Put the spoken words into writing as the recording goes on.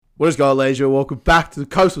What is going on, leisure? Welcome back to the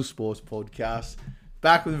Coastal Sports Podcast.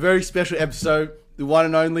 Back with a very special episode. The one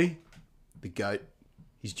and only, the GOAT.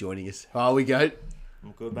 He's joining us. How are we, GOAT?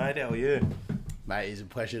 I'm good, mate. How are you? Mate, it's a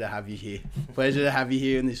pleasure to have you here. Pleasure to have you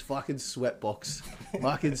here in this fucking sweatbox.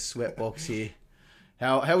 Fucking sweatbox here.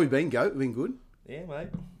 How we been, GOAT? Been good? Yeah, mate.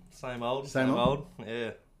 Same old. Same old?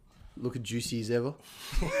 Yeah. Looking juicy as ever.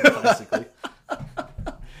 Basically.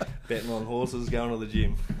 Betting on horses, going to the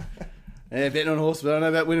gym. Yeah, betting on horses, but I don't know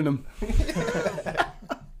about winning them.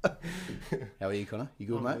 How are you, Connor? You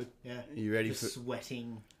good, mate? Good. Yeah. Are you ready Just for...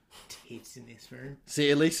 sweating tits in this room. See,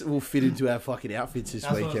 at least we'll fit into our fucking outfits this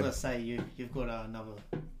That's weekend. what I was going to say. You've got another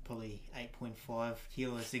probably 8.5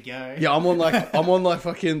 kilos to go. Yeah, I'm on like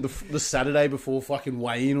fucking the Saturday before fucking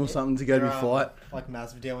weigh-in or something to go to my fight. Like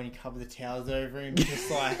Masvidal when you cover the towels over him, just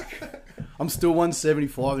like... I'm still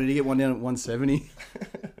 175. I need to get one down at 170.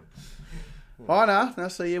 Oh, no.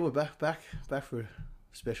 So yeah, we're back for a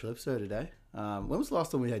special episode today. When was the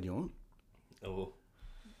last time we had you on? Oh,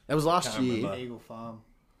 That was last Can't year. remember. Eagle Farm.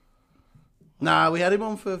 Nah, we had him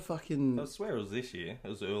on for fucking... I swear it was this year. It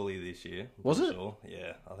was early this year. I'm Was pretty it? Sure.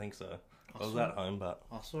 Yeah, I think so. I was swear- at home, but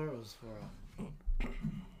I saw it was for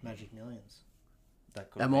Magic Millions.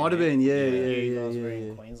 that might have been, yeah. You guys were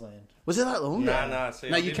in Queensland. Was it that long? No. See,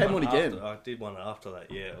 No, I you did came one on again. I did one after that.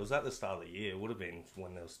 Yeah, it was at the start of the year. It would have been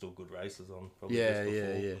when there was still good races on. Probably Yeah, just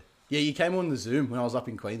before. yeah. Yeah, you came on the Zoom when I was up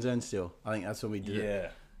in Queensland still. I think that's when we did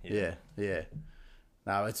it. Yeah.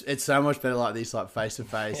 No, it's so much better like this, like face to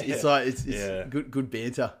face. It's like it's good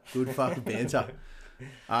banter, good fucking banter.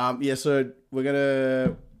 So we're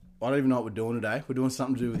gonna. I don't even know what we're doing today. We're doing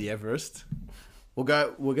something to do with the Everest. We're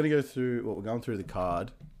gonna go through what we're going through the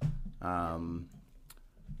card.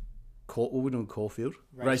 What we're doing, Caulfield,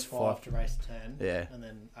 Race 5 to race 10. Yeah. And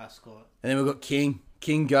then Ascot. and then we've got King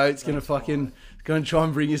Goat's gonna try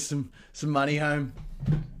and bring us some money home.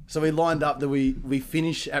 So we lined up that we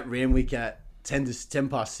finish at Randwick at 10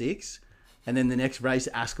 past 6, and then the next race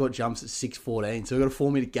Ascot jumps at 6:14. So we've got a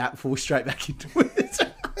 4 minute gap before we straight back into it.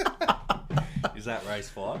 Is that race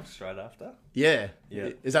 5 straight after? Yeah. Yeah.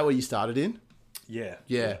 Is that what you started in? Yeah.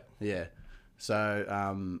 Yeah.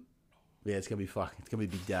 So it's gonna be fucking. It's gonna be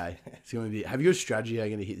a big day. It's gonna be. Have you got a strategy how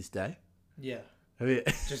you're gonna hit this day? Yeah. Have you?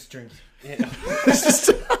 Just drink. Yeah.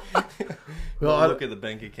 Well, Look at the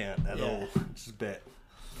bank account at all. Just bet.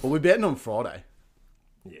 we're betting on Friday.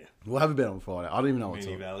 Yeah. We'll have a bet on Friday. I don't even know what's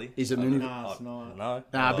Mooney on. Valley. Is it No, Mooney? it's not. No.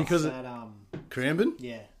 Nah, because It's it, at, Cranbourne.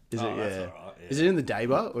 yeah. Is it? Oh, that's Yeah. alright, yeah. Is it in the day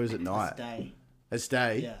bar or is it It's night? day. It's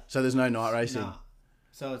day. Yeah. So there's no night racing. Nah.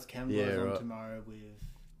 So it's Campbell's Yeah, on right. tomorrow with...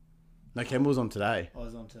 No, Kemble's on today. I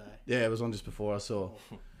was on today. Yeah, it was on just before I saw.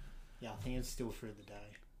 Yeah, I think it's still through the day.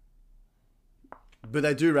 But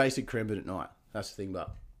they do race at Cranbourne at night. That's the thing.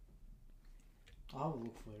 But I'll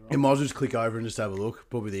look for it. you might as well just click over and just have a look.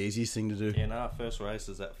 Probably the easiest thing to do. Yeah, no, first race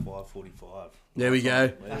is at 5:45. There we go.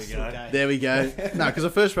 There That's we still go. day. There we go. No, because the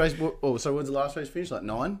first race. Oh, so when's the last race finish? Like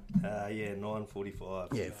 9? Yeah,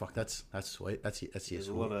 9:45. Yeah, fuck. That's sweet. That's There's yes.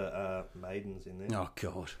 a lot of maidens in there. Oh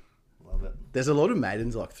god. Love it. There's a lot of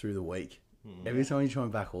maidens like through the week. Every time you try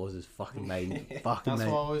and back horses, fucking maiden, fucking That's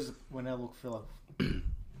maiden. why I always, when I look for like,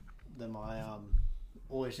 then I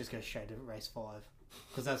always just go straight to race 5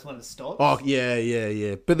 because that's when it stops. Oh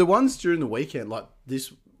yeah. But the ones during the weekend, like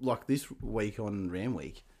this week on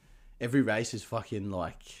Randwick, every race is fucking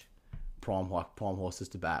like prime horses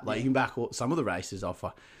to bat. Like you can back some of the races.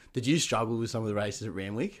 Did you struggle with some of the races at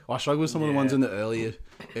Randwick? I struggled with some of the ones in the earlier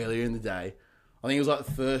in the day. I think it was like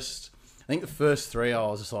the first 3 I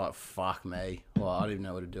was just like, fuck me. Well, I don't even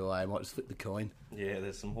know what to do. I might just flip the coin. Yeah,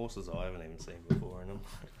 there's some horses I haven't even seen before in them.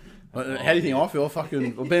 How do you think I feel?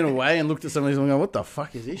 I've been away and looked at some of these and I'm going, what the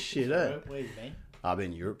fuck is this shit, eh? Where you been? I've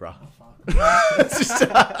been in Europe, bro. Oh, fuck.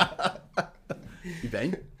 You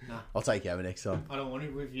been? Nah. I'll take you over next time. I don't want to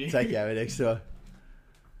with you. Take you over next time.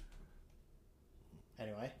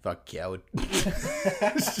 Anyway. Fuck coward.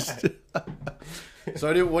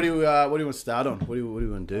 So what do you want to start on? What do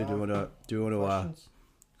you want to do? Do you want to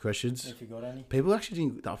questions? If you got any. People actually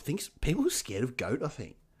didn't. I think people are scared of goat. I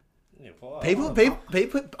think Yeah, well,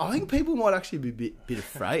 people. I think people might actually be a bit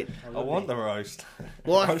afraid. I want the roast.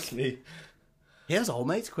 Well, Roast me. Here's old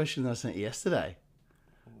mate's question that I sent you yesterday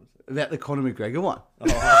about the Conor McGregor one.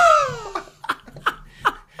 Oh.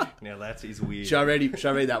 Now that is weird. Shall I read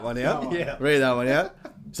that one out? Yeah. Read that one out.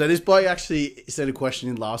 So this bloke actually sent a question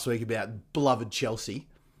in last week about beloved Chelsea.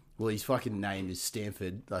 Well, his fucking name is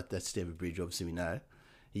Stanford. Like that's Stanford Bridge, obviously we know.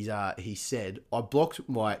 He said, I blocked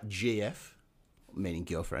my GF, meaning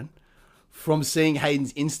girlfriend, from seeing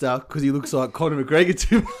Hayden's Insta because he looks like Conor McGregor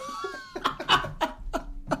to me.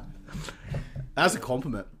 That's a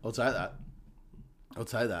compliment. I'll take that. I'll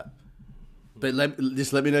tell you that. But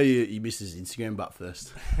just let me know you missed his Instagram butt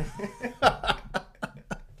first.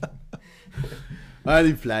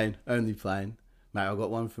 Only playing. Mate, I got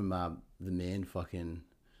one from the man fucking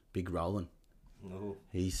Big Rollin'. No.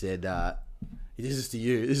 He said, this is to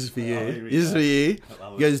you. This is for you. here we This is go. for you. I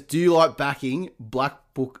love He goes, do you like backing black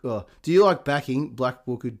bookered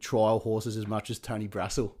trial horses as much as Tony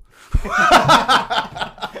Brassel?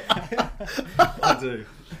 I do.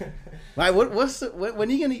 Mate, when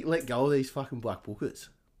are you going to let go of these fucking black bookers?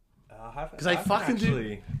 Because they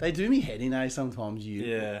fucking they do me head in, sometimes.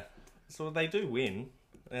 Yeah. So they do win,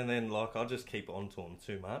 and then like I just keep onto them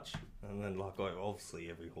too much, and then like obviously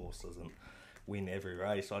every horse doesn't win every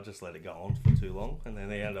race. I just let it go on for too long, and then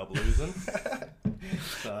they end up losing.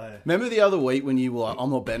 So Remember the other week when you were like, I'm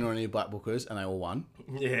not betting on any black bookers, and they all won?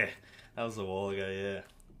 yeah, that was a while ago. Yeah.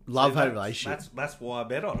 Love-hate relationship. That's why I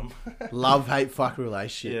bet on them. Love-hate fuck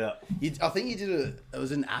relationship. Yeah. I think you did it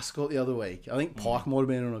was in Ascot the other week. I think Pike might have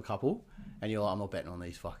been on a couple, and you're like, I'm not betting on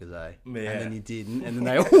these fuckers, eh? Yeah. And then you didn't, and then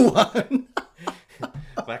they all won.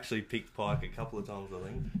 I've actually picked Pike a couple of times, I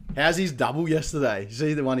think. How's his double yesterday? You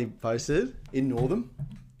see the one he posted in Northam?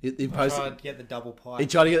 He I posted. tried to get the double pie. He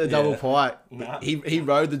tried to get the double Yeah. pike. Nah. He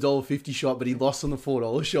rode the $1.50 shot, but he lost on the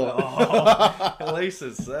 $4 shot. Oh, at least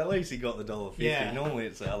he got the $1.50. Yeah. Normally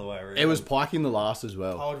it's the other way around. It was Pike in the last as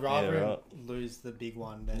well. I would rather Yeah, him right. lose the big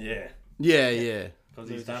one than Yeah. Yeah. Because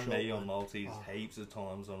Lose he's the done short me one. on multis heaps of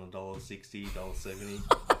times on $1.60,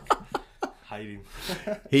 $1.70. Hate him.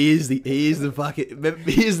 He is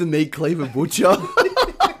the meat cleaver butcher.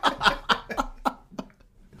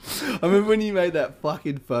 I remember when you made that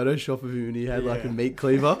fucking Photoshop of him and he had like a Yeah. meat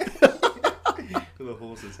cleaver. With a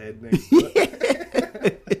horse's head next to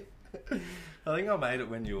it. I think I made it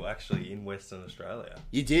when you were actually in Western Australia.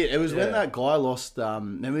 You did. It was when Yeah. that guy lost.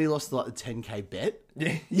 Remember he lost like the 10k bet.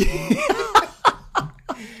 Yeah.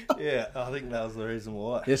 Yeah, I think that was the reason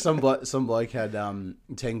why. Yeah, some bloke had 10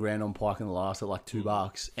 grand on Pike in the last at like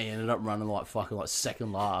 $2, and he ended up running like fucking like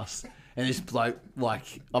second last. And this bloke,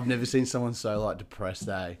 like, I've never seen someone so like depressed.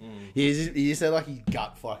 He just had like his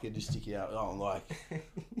gut fucking just sticking out. I'm like,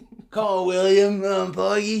 come on, William,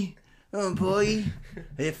 Poggy.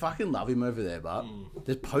 They fucking love him over there, but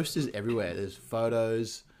there's posters everywhere. There's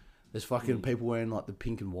photos. There's fucking people wearing like the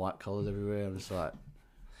pink and white colours everywhere. I'm just like,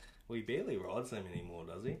 Well, he barely rides them anymore,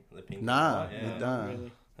 does he? The pink nah, and white, nah.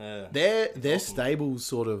 really. yeah. Their stable's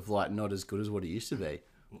sort of like not as good as what it used to be.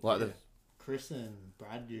 Like Chris and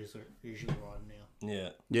Brad usually ride now.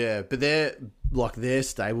 Yeah. but their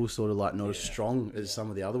stable's sort of like not as strong as some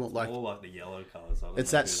of the other ones. Like All like the yellow colours. I don't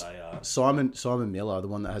it's know that who they are. Simon Miller, the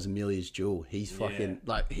one that has Amelia's jewel. He's fucking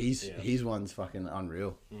like his one's fucking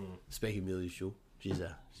unreal. Speaking of Amelia's jewel, she's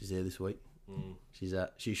there this week. She's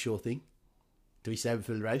sure thing. Do we save it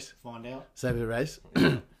for the race? Find out. Save it for the race. Are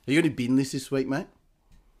you got any bin list this week, mate?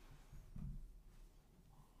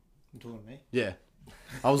 You talking to me? Yeah.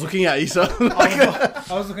 I was looking at you, so I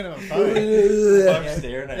was looking at my phone. I'm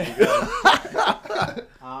staring at you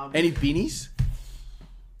guys. any binnies?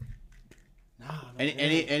 Nah, not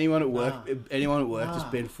Anyone at work? Nah. Anyone at work Nah.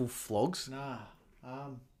 just been full flogs? Nah.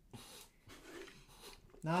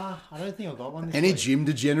 Nah, I don't think I got one this Any week. gym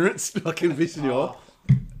degenerates fucking pissing you off?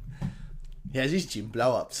 How's his gym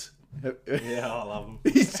blow ups? Yeah, I love them.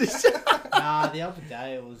 He's just Nah, the other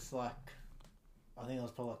day it was like, I think it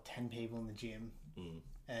was probably like 10 people in the gym,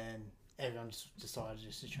 and everyone just decided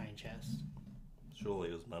just to train chest. Surely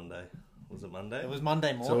it was Monday. Was it Monday? It was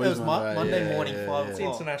Monday morning. always It was Monday, Monday yeah, morning, yeah, 5 It's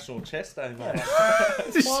o'clock. International Chest Day, mate.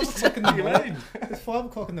 It's 5 o'clock in the You morning. mean? It's 5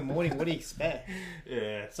 o'clock in the morning. What do you expect?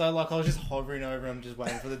 Yeah. So like I was just hovering over him, just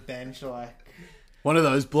waiting for the bench. Like one of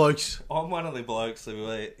those blokes. I'm one of the blokes who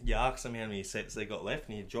you ask them how many sets they got left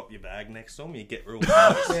and you drop your bag next to them, you get real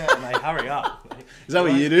close and they hurry up. Is that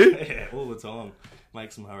what you do? Yeah, all the time.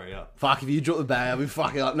 Makes them hurry up. Fuck, if you drop the bag, I'll be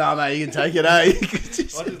fucking like, nah, mate, you can take it, eh? I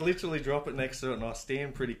just literally drop it next to it and I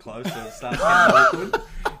stand pretty close so it starts getting awkward.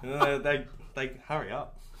 And then they hurry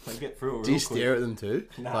up. They get through it real Do you quick. stare at them too?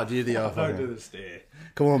 Nah, Like, do you the I other don't fucking- do the stare.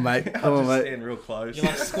 Come on, mate. Come I on, just mate. stand real close. you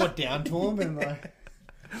like squat down to him and like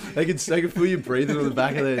They can feel you breathing on the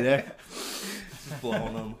back of their neck. Just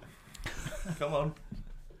blowing them. Come on.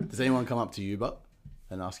 Does anyone come up to you, but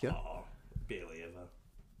and ask you? Oh, barely ever.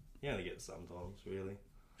 You only get it sometimes, really.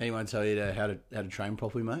 Anyone tell you how to train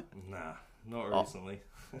properly, mate? Nah, not Oh. recently.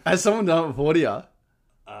 Has someone done it before to you?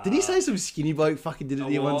 Did he say some skinny bloke fucking did it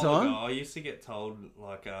to you one while time? ago, I used to get told,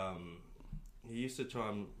 like, he used to try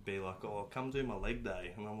and be like, oh, come do my leg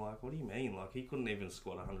day. And I'm like, what do you mean? Like, he couldn't even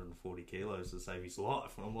squat 140 kilos to save his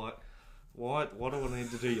life. And I'm like, Why do I need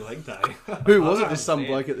to do your leg day? Who was it? Just some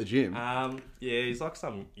bloke at the gym? Yeah, he's like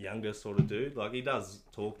some younger sort of dude. Like, he does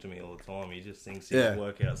talk to me all the time. He just thinks his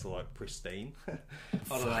workouts are like pristine. I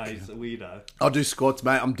don't know, he's a weirdo. I'll do squats,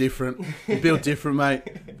 mate. I'm different. I'm built different,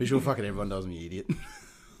 mate. Be sure fucking everyone does me, you idiot.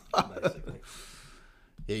 Basically.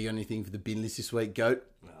 Yeah, you got anything for the bin list this week, goat?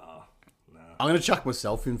 No. I'm going to chuck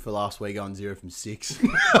myself in for last week on 0 from 6.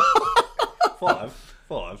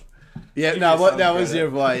 5. Yeah, no, that was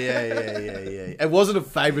 0 by, yeah. It wasn't a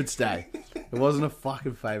favourites day. It wasn't a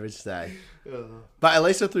fucking favourites day. But at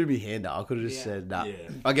least I threw me hand up. I could have just said, nah. Yeah.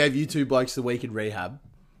 I gave you 2 blokes the week in rehab.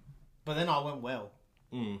 But then I went well.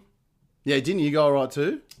 Yeah, didn't you go alright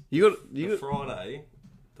too? You got Friday.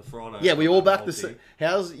 The Friday. Yeah, we all backed multi. the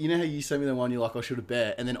how's you know how you sent me the one you're like I should have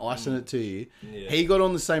bet, and then I sent it to you. Yeah. He got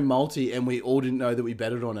on the same multi, and we all didn't know that we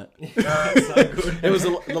betted on it. So good. It was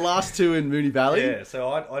the last 2 in Mooney Valley. Yeah, so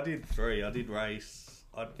I did 3. I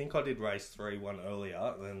think I did race 3 one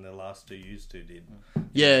earlier than the last 2 used to did.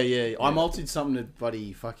 Yeah. I multied something to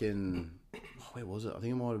buddy fucking. Where was it? I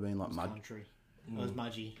think it might have been like Mud. Country. It was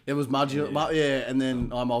Mudgy. It was Mudgy, yeah. And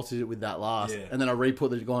then I multied it with that last, and then I re-put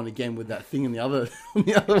the on again with that thing in the other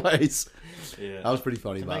ways. Yeah, that was pretty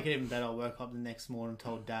funny. To make it even better, I woke up the next morning and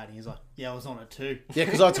told Dad, and he's like, "Yeah, I was on it too." Yeah,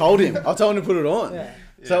 because I told him to put it on. Yeah.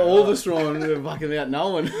 So all of us were on, we were fucking without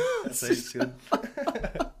knowing. That's good.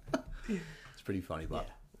 It's pretty funny, but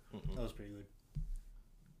That was pretty good.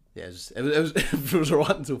 yeah, it was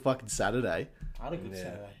alright until fucking Saturday. I had a good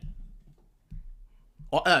Saturday.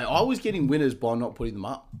 I was getting winners by not putting them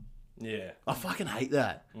up. Yeah. I fucking hate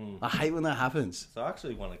that. I hate when that happens. So I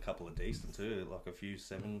actually won a couple of decent too, like a few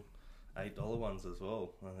 $7, $8 ones as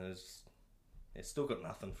well. And it's still got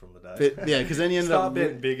nothing from the day. But, yeah, because then you ended Start up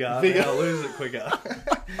betting bigger. I'll lose it quicker.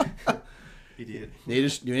 Idiot.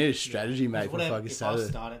 You need a strategy, mate, for fucking If Saturday. I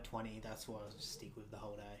start at 20, that's what I'll stick with the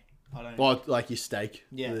whole day. I don't. Well, like your steak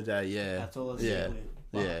for Yeah. the day, yeah. That's all I stick with.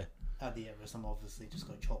 But Yeah. At the Everest, I'm obviously just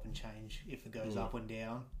going to chop and change if it goes up and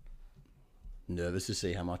down. Nervous to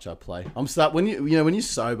see how much I play. When you're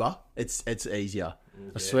sober, it's easier.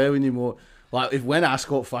 I swear when you're more like when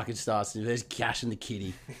Ascot fucking starts, if there's cash in the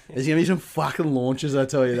kitty, there's gonna be some fucking launches. I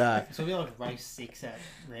tell you that. So we got like race 6 at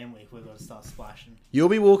Randwick. We've got to start splashing. You'll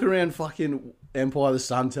be walking around fucking Empire of the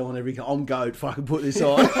Sun telling every I'm goat. Fucking put this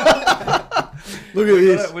on. Look at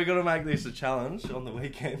this. We're gonna make this a challenge on the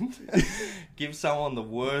weekend. Give someone the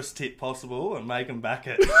worst tip possible and make them back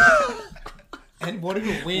it. And what if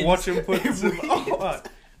it wins? Watch him put some.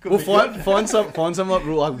 Well, find some like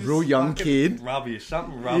real young kid. Rubbish,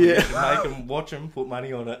 something rubbish. And make them watch them put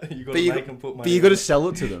money on it. You got to make them put money. But you got to sell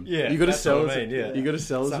it to them. Yeah, you got to that's sell what it. I mean, yeah. You got to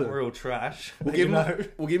sell it to something them. real trash. We'll give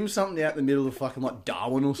them something out in the middle of fucking like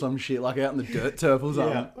Darwin or some shit, like out in the dirt turf or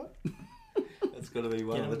something. Yeah. That's got to be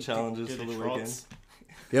one of the challenges for the weekend.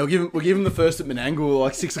 Yeah, we'll give them the first at Menangle at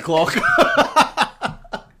like 6 o'clock.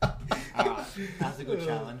 Alright, that's a good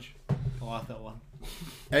challenge. I like that one.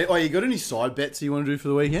 Hey, you got any side bets you want to do for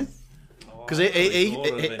the weekend? Because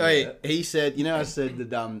he said, I said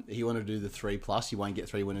that he wanted to do the 3+. You won't get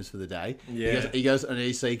 3 winners for the day. Yeah. He goes, and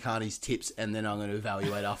he said Carney's tips, and then I'm going to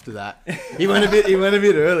evaluate after that. He went a bit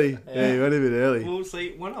early. Yeah, he went a bit early. Well,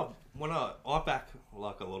 see, when I back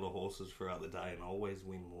like a lot of horses throughout the day, and I always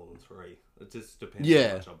win more than 3. It just depends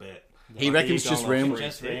how much I bet. He reckons just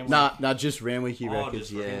Randwick. Nah, just Randwick. He reckons.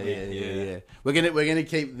 Just Yeah. Randwick, We're gonna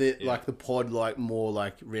keep the pod like more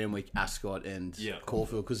like Randwick, Ascot, and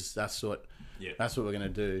Caulfield because that's what we're gonna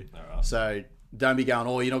do. Alright. So don't be going,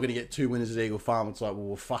 you're not gonna get 2 winners at Eagle Farm. It's like, well,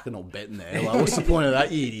 we're fucking all betting there. Like, what's the point of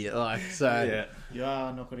that, you idiot? Like, so Yeah. You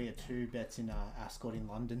are not going to get 2 bets in Ascot in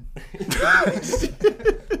London.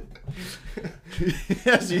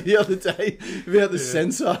 As you the other day about the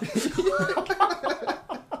censor.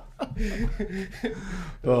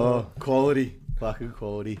 Quality, fucking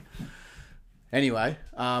quality. Anyway,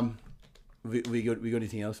 we got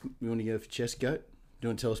anything else we want to go for chest goat? Do you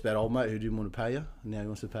want to tell us about old mate who didn't want to pay you and now he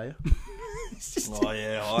wants to pay you? Oh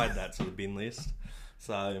yeah, I had that sort of bin list.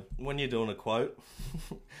 So when you're doing a quote,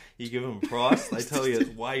 you give them a price. They tell you it's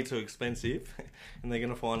way too expensive, and they're going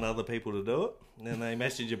to find other people to do it. And then they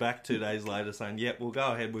message you back 2 days later saying, "Yep, we'll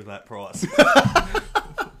go ahead with that price."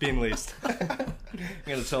 Bin list. I'm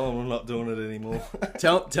going to tell them I'm not doing it anymore.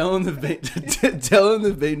 Tell them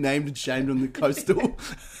they've been named and shamed on the coastal.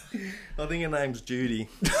 I think her name's Judy.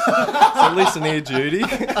 So listen here, Judy.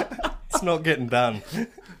 It's not getting done.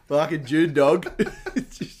 Fucking Jude dog.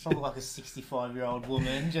 Probably like a 65-year-old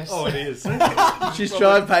woman. Just Oh, it is. She's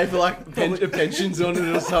trying to pay for like pensions on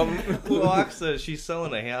it or something. Well, I asked her, she's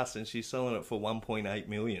selling a house and she's selling it for 1.8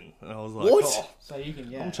 million. And I was like, What? oh, so you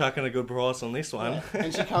can I'm chucking a good price on this one.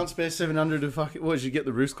 And she can't spare 700 to fucking. What, did you get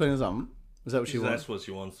the roofs clean or something? Is that what she wants? That's what she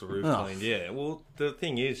wants, the roof Oh. cleaned. Yeah. Well, the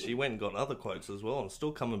thing is, she went and got other quotes as well, and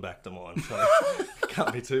still coming back to mine, so it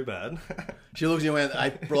can't be too bad. She looks at you and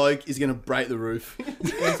went, "Hey, bloke is going to break the roof.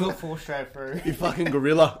 It's will fall straight through. You fucking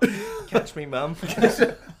gorilla." Catch me, mum.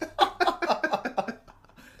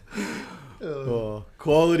 Oh,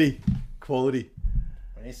 quality.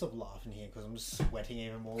 I need to stop laughing here because I'm just sweating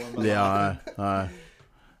even more. Yeah, I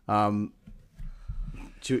know.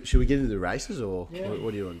 Should we get into the races, or Yeah.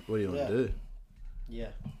 what do you want Yeah. to do? Yeah.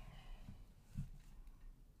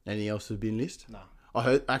 Anything else that's been listed? No. I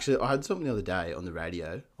heard something the other day on the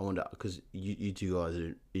radio. I wonder, because you two guys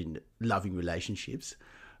are in loving relationships.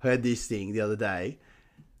 Heard this thing the other day.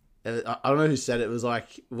 And I don't know who said it. It was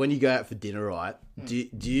like, when you go out for dinner, right? Do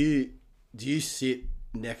you sit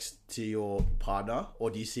next to your partner, or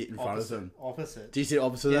do you sit in front of them? Opposite. Do you sit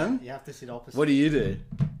opposite them? You have to sit opposite. What do you do?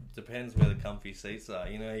 Depends where the comfy seats are.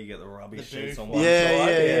 You know, you get the rubbish The seats booth. on one Yeah, side.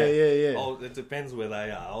 yeah. Oh, it depends where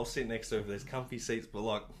they are. I'll sit next to, if there's comfy seats, but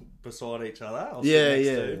like beside each other. I'll Yeah, sit next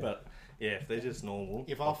yeah. to. But yeah, if they're just normal.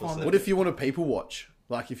 If I opposite. find What if you want to people watch?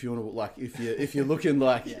 Like, if you want to, like, if you're looking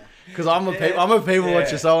like, Yeah. because I'm a people Yeah.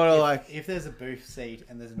 watcher, so I want to like. If there's a booth seat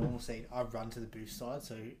and there's a normal seat, I run to the booth side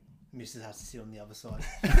so Mrs. has to sit on the other side.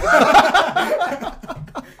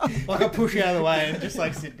 Like I push out of the way and just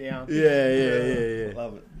like sit down. Yeah.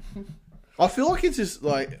 Love it. I feel like it's just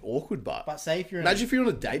like awkward, but But say if you're in imagine if you're on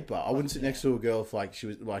a date, but I wouldn't sit next to a girl if like she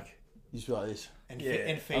was like, you just be like this.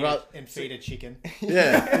 and feed a chicken.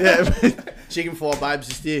 Yeah. Chicken fry, babes,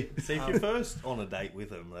 just here. See, if you're first on a date with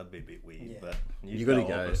them, that'd be a bit weird. Yeah. But You gotta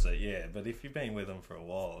go. opposite, yeah. But if you've been with them for a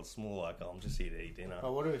while, it's more like, oh, I'm just here to eat dinner.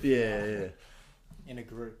 But what if Yeah. you're in a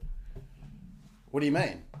group? What do you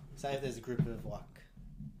mean? Say if there's a group of like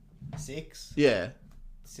 6, Yeah.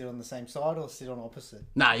 sit on the same side or sit on opposite.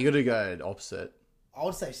 Nah, you got to go opposite. I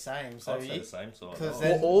would say same. So I'd say the same side. 'cause Oh.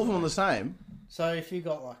 then- All of them on the same. So if you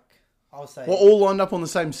got like, I would say Well, all lined up on the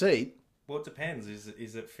same seat. Well, it depends.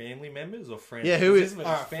 Is it family members or friends? Yeah, who is- If it's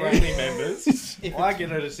Alright, family friends. members? If I get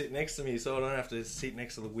her to sit next to me, so I don't have to sit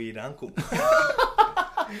next to the weird uncle.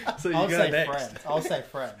 So you I would go say next. friends. I would say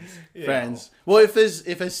friends. Yeah. Friends. Well, if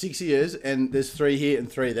there's 6 years and there's 3 here and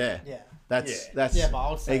 3 there, Yeah. that's Yeah. that's Yeah, but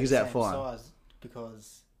I would say eggs the out same fine. size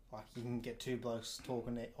because like you can get two blokes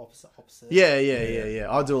talking at opposite. Yeah.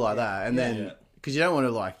 I'll do it like that, and Yeah. then Yeah. because you don't want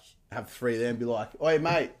to like have 3 there and be like, "Oi,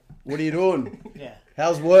 mate, what are you doing? Yeah.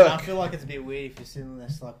 How's I work?" feel like it's a bit weird if you're sitting there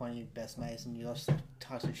like one of your best mates and you just like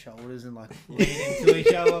touch your shoulders and like lean into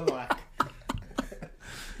each other like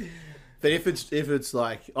But if it's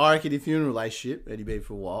like, I reckon if you're in a relationship and you've been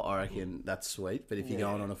for a while, I reckon that's sweet. But if you're Yeah.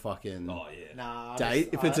 going on a fucking Oh yeah. nah. date,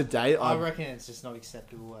 if it's a date, I I'm reckon it's just not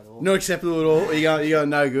acceptable at all. not acceptable at all. You go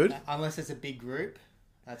no good. Unless it's a big group,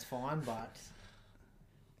 that's fine. But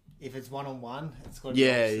if it's one on one, it's got to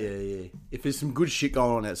Yeah. be opposite. If there's some good shit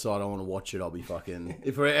going on outside, I want to watch it. I'll be fucking.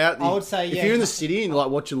 If we're out, I would say, if yeah. you're in the city and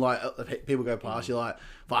like watching like people go past, you're like,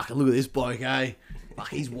 "Fucking look at this bloke, eh? Fuck,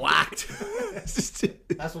 he's whacked." It's just-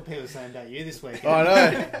 That's what people are saying about you this week. I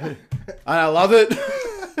know, and I love it.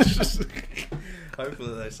 It's just-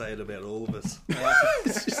 Hopefully they say it about all of us. Yeah.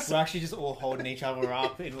 We're actually just all holding each other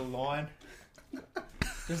up in a line.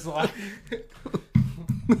 Just like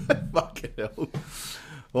Fucking hell.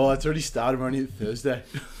 Well, it's already started. We're only Thursday.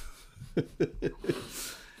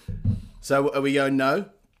 So are we going no?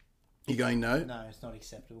 You going no? no, it's not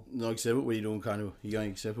acceptable. Not acceptable? What are you doing, kind of? You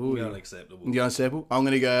going acceptable? We're You going acceptable. going acceptable? I'm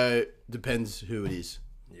going to go, depends who it is.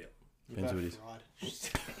 Yeah. Depends who it is.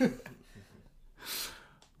 Right.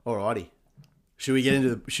 Alrighty. Should we get into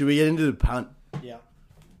the punt? Yeah.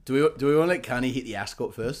 Do we want to let Carney hit the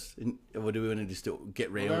Ascot first? Or do we want to just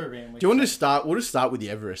get round? We'll go Randwick. Do you want to start? We'll just start with the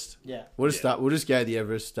Everest. Yeah. We'll just go the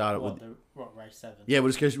Everest, start it with... Race 7? Yeah,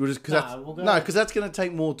 we'll just because Nah, that's we'll go- no, because that's going to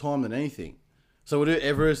take more time than anything. So we'll do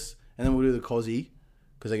Everest and then we'll do the Cozzy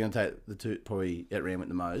because they're going to take the two probably at Randwick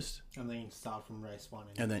the most. And then you can start from race 1.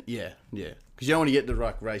 And then yeah, because you don't want to get to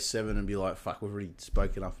like race 7 and be like, fuck, we've already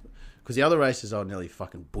spoken enough. Because the other races, I nearly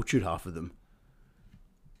fucking butchered half of them.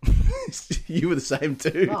 You were the same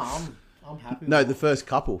too. No, I'm happy. No, with the first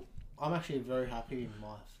couple. I'm actually very happy with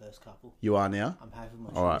my first couple. You are now. I'm happy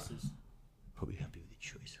with my All right. choices. Probably happy with your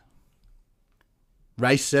choice.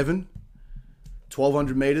 Race 7,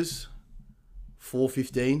 1,200 metres,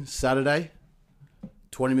 4:15 Saturday,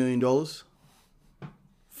 $20 million.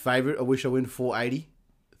 Favourite, I wish I win 480.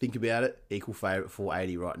 Think about it, equal favourite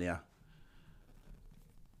 480 right now.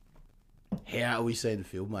 How are we seeing the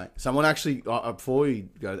field, mate? Someone actually, before we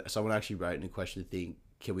go, someone actually wrote in a question thing,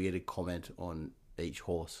 can we get a comment on each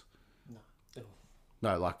horse? No.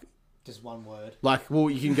 No, like Just one word. Like, well,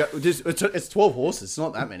 you can go. Just it's 12 horses. It's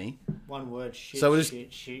not that many. One word. Shit. So we'll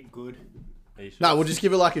just- shit. Good. No, we'll just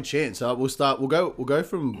give it like a chance. So we'll start. We'll go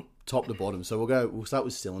from top to bottom. So we'll start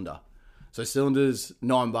with cylinder. So cylinders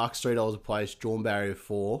 $9, $3 a place. Drawn barrier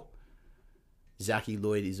 4. Zachy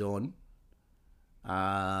Lloyd is on.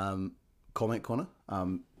 Comment, Connor.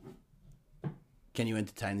 Can you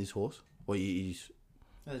entertain this horse, or you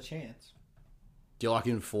There's a chance. do you like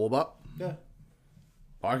it in 4? But Yeah.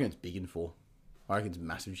 I reckon it's big in 4. I reckon it's a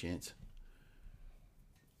massive chance.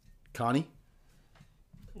 Carney,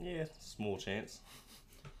 Yeah, small chance.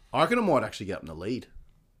 I reckon it might actually get up in the lead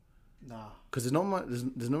Nah. because there's not much.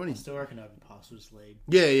 There's not many. I still reckon Overpass will just lead.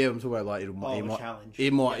 Yeah. I'm talking about like Oh, it a might. challenge.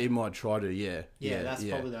 It might try to. Yeah, that's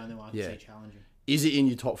probably the only one I can see challenging. Is it in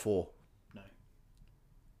your top 4? No.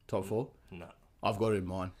 Top 4? No. I've got it in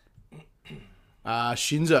mine.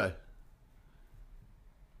 Shinzo,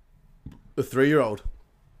 the 3-year-old.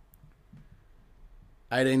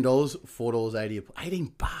 $18, $4.80.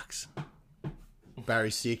 $18.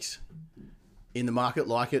 Barry 6. In the market,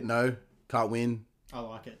 like it? No, can't win. I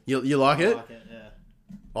like it. You like it? I like it, yeah.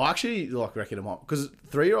 I actually reckon it might because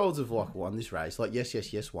 3-year-olds have won this race. Like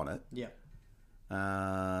yes, won it. Yeah.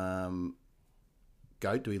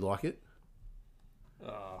 Goat, do we like it?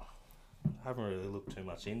 Oh, I haven't really looked too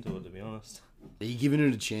much into it, to be honest. Are you giving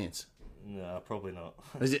it a chance? No, probably not.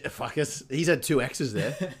 Is it fuck us? He's had 2 X's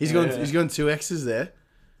there. He's gone 2 X's there.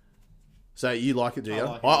 So you like it, do you?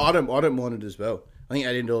 I don't mind it as well. I think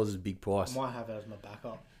 $18 is a big price. I might have it as my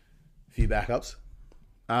backup. A few backups.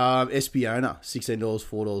 Espiona, $16,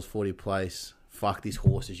 $4.40 a place. Fuck, this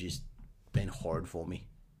horse has just been horrid for me.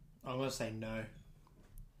 I'm gonna say no.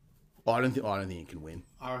 I don't think it can win.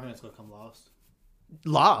 I reckon it's gonna come last.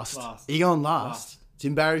 Last. Are you going last? Last. It's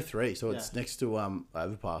in Barrier 3, so it's next to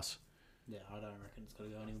Overpass. Yeah, I don't reckon it's gonna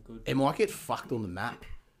go any good. It might get fucked on the map.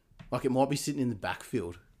 Like it might be sitting in the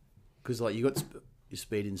backfield because like you got your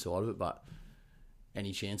speed inside of it. But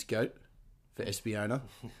any chance, Goat, for Espiona?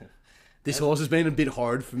 This horse has been a bit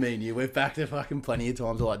horrid for me and you. We've backed it fucking plenty of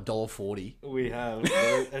times at like $1.40. We have.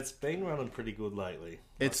 It's been running pretty good lately.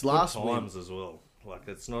 It's good last times as well. Like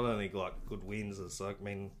it's not only like good wins, it's like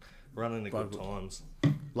running at good times.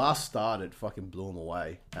 Last start, it fucking blew him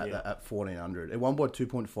away at 1400. It won by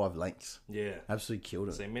 2.5 lengths. Yeah, Absolutely killed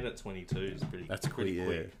it. so minute 22 is pretty. That's pretty quick,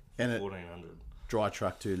 quick. yeah. And 1400. Dry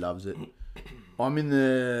Truck too loves it. I'm in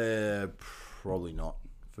the probably not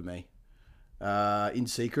for me. In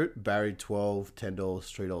secret, Barry 12, $10,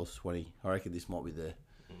 $3.20. I reckon this might be the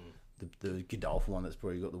Godolphin one that's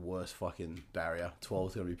probably got the worst fucking barrier. 12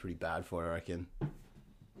 is gonna be pretty bad for it, I reckon.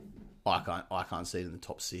 I can't see it in the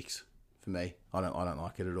top 6 for me. I don't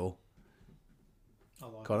like it at all. I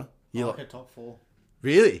like Connor, it. you I like like it top 4.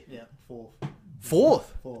 really? Yeah, 4.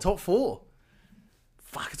 Fourth? Fourth. Top 4.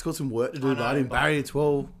 Fuck, it's got some work to do, I know, bud. In but- barrier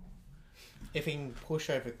 12, If he can push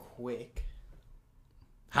over quick.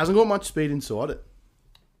 hasn't got much speed inside it.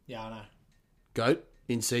 Yeah, I know. Goat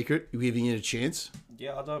in secret, you giving it a chance?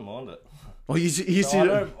 Yeah, I don't mind it. Oh, you So see I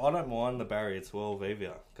it? don't mind the barrier 12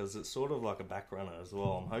 either because it's sort of like a back runner as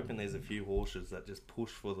well. I'm hoping there's a few horses that just push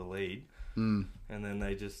for the lead and then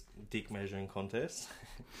they just dick measuring contests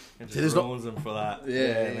and See, there's just ruins them for that. And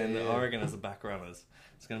then yeah. I reckon as a back runners,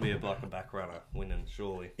 it's going to be like a back runner winning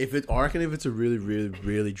surely. I reckon if it's a really, really,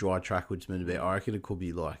 really dry track, which it's meant to be, I reckon it could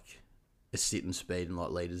be like a sitting speed and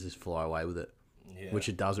like leaders just fly away with it, Yeah, which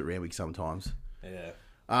it does at Randwick sometimes. yeah.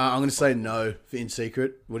 I'm going to say no for in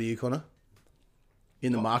secret. What are you, Connor?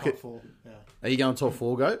 In the market, Top 4. Yeah. are you going top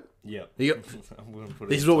 4, Goat? Yeah. You got, I'm going to put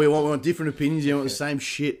this it is what we want. We want different opinions. You want the same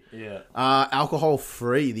shit. Yeah. Alcohol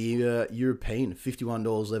free, the European, $51,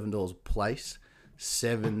 $11 a place.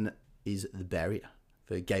 7 is the barrier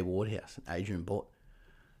for Gay Wardhouse and Adrian Bott.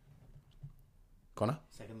 Connor?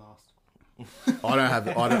 Second last.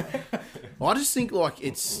 I just think like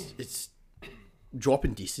it's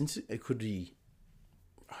dropping distance. It could be.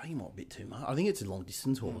 I think it might be a bit too much. I think it's a long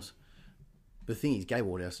distance horse. But the thing is, Gay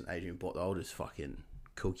Wardhouse and Adrian Bott, they'll just fucking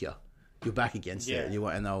cook you. You're back against it,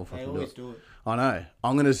 and they'll They fucking always do it. I know.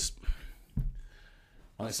 I'm gonna say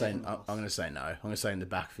no. I'm gonna say in the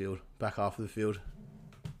backfield, back half of the field.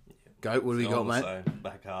 Goat, what do we got, mate? So,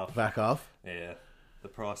 back half. Back half. Yeah. The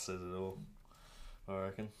price says it all, I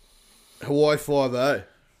reckon. Hawaii 5-0.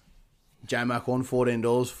 J-Mac on $14,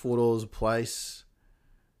 $4 a place.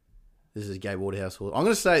 This is Gay Waterhouse horse. I'm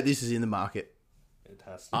gonna say this is in the market. It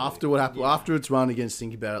has to After be. what happened, after its run against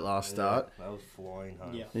Think About It last start, That was flying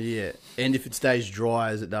home. Yeah. yeah. And if it stays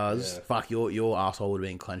dry as it does, Yeah. fuck your asshole would have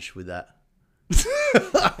been clenched with that.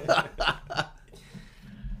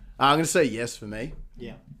 I'm gonna say yes for me.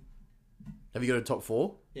 Yeah. Have you got a top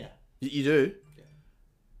 4? Yeah. You do? Yeah.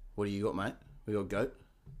 What do you got, mate? We got Goat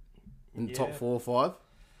in the Yeah. top 4 or 5.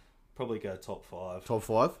 Probably go top 5. Top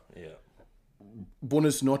 5. Yeah.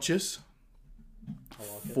 Buenos noches. I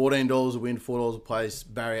like it. $14 a win, $4 a place.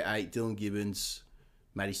 Barrier 8. Dylan Gibbons,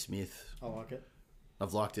 Matty Smith. I like it.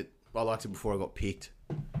 I've liked it. I liked it before I got picked.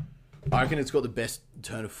 I reckon it's got the best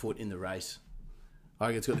turn of foot in the race. I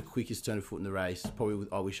reckon it's got the quickest turn of foot in the race. Probably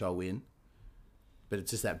with I Wish I Win. But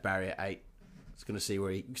it's just that Barrier 8. It's going to see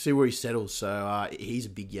where he settles. So he's a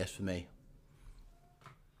big yes for me.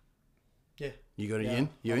 Yeah. You got it Yeah, in?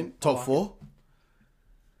 You I- in? I Top like 4?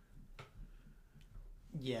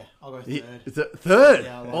 Yeah, I'll go Yeah, third. third?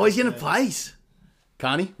 Yeah, I like Oh, he's going to third. place.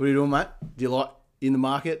 Carney, what are you doing, mate? Do you like in the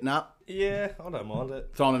market? Nah. Yeah, I don't mind it.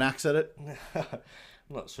 Throwing an axe at it? I'm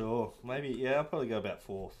not sure. Maybe, yeah, I'll probably go about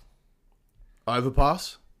 4th.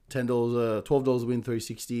 Overpass? $10, $12 a win,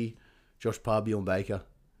 360. Josh Parr, Bjorn Baker.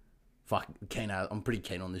 Fuck, I'm pretty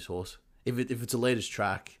keen on this horse. If it's a leader's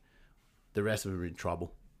track, the rest of them are in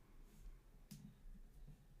trouble.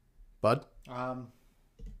 Bud, I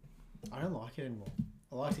don't like it anymore.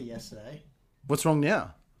 I liked it yesterday. what's wrong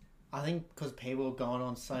now? I think because people have gone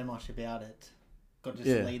on so much about it, got to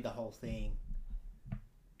just Yeah. lead the whole thing.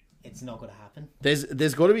 It's not going to happen. There's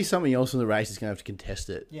got to be something else in the race that's going to have to contest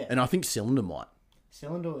it. Yeah. And I think Cylinder might.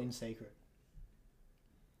 Cylinder in secret.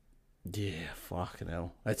 Yeah, fucking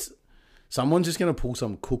hell. Someone's just going to pull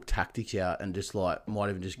some cooked tactics out and just like might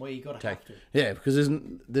even just Well, you got to take. have to. Yeah, because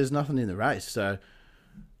there's nothing in the race, so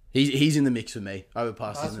he's in the mix for me.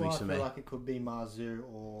 Overpass is That's in the why I mix for feel me. like it could be Marzu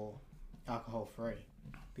or alcohol free,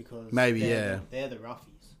 because Maybe, they're the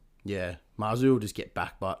roughies. Yeah, Marzu will just get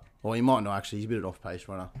back, or he might not actually. He's a bit of an off-pace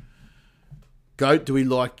runner. Goat, do we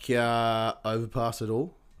like Overpass at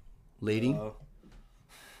all? Leading?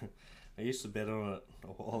 I used to bet on it a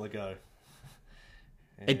while ago.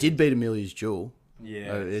 It did beat Amelia's Jewel.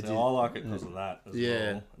 Yeah, Oh, it so did. I like it because of that as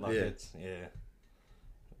Yeah, well. Like yeah. it's I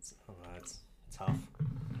don't know, it's tough.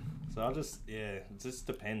 So it just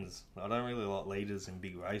depends. I don't really like leaders in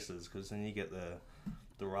big races because then you get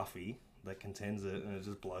the roughie that contends it and it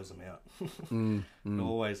just blows them out. It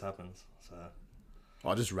always happens. So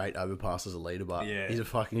I just rate Overpass as a leader, but yeah, he's a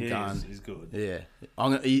fucking gun. He's good. Yeah,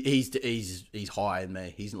 he's higher than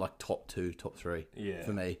me. He's like top 2, top 3. Yeah.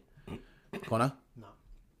 For me. Connor, No.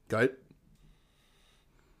 Goat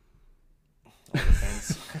On the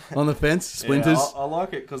fence. on the fence. Splinters. Yeah, I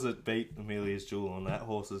like it because it beat Amelia's Jewel and that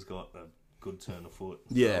horse has got a good turn of foot.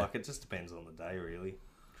 So Yeah. like it just depends on the day really.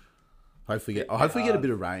 Hopefully get a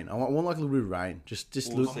bit of rain. I want like a little bit of rain. Just a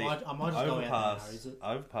We'll little. see. I might just go out there and hose it.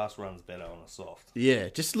 Overpass runs better on a soft. Yeah,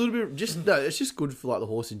 just a little bit. Just no, it's just good for like the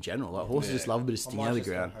horse in general. Like horses Yeah. just love a bit of I sting might out of the just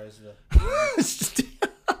go ground. hose it. It's just-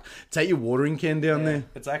 Take your watering can down there.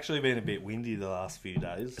 It's actually been a bit windy the last few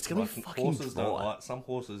days. It's gonna be fucking horses don't dry. like. Some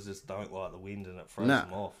horses just don't like the wind and it throws Nah.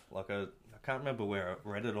 them off. Like I can't remember where I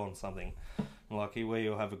read it on something. Like where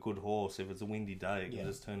you'll have a good horse, if it's a windy day, it can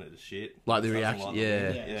just turn it to shit. Like the It doesn't reaction- the yeah.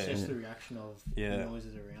 wind. Yeah, it's just the reaction of Yeah. the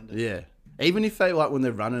noises around it. Yeah. Even if they like when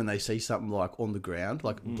they're running and they see something like on the ground,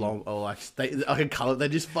 like blown or like I can colour, they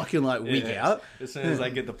just fucking like wig Yeah. out. As soon as they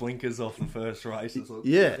get the blinkers off the first race, it's like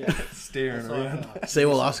Yeah. staring It's like, around. See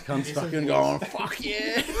all us cunts This fucking is- going, fuck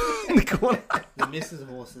yeah, in the corner. The Mrs.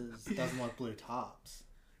 Horses doesn't like blue tarps.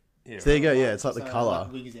 Yeah, So there you go. Yeah, it's like the So, colour.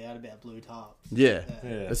 Like, wigs out about blue tarps. Yeah.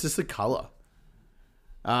 Yeah. It's just the colour.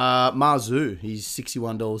 Marzu, he's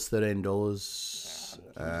 $61, $13.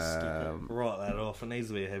 Write that off. It needs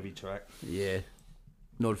to be a heavy track. Yeah.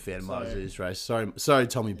 Not a fan of So- Marzu's race. Sorry,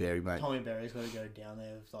 Tommy Berry, mate. Tommy Berry's got to go down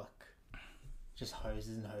there with like just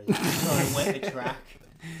hoses and hoses. Trying to wet the track.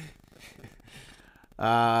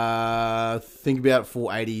 Think about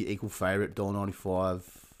 480 equal favourite,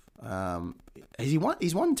 $1.95. Has he won?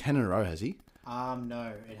 He's won 10 in a row, has he?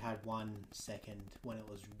 No, it had 1 second when it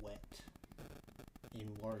was wet in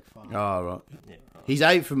Warwick Farm. Oh right. Yeah, right. He's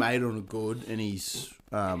 8 from 8 on a good, and he's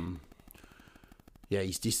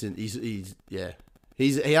he's distant. He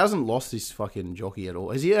hasn't lost this fucking jockey at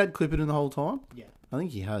all. Has he had Clipperton the whole time? Yeah. I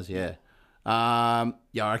think he has. Yeah. I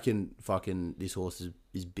reckon fucking this horse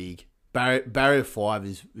is big. Barrier 5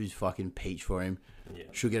 is fucking peach for him. Yeah.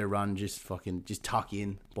 Should get a run. Just tuck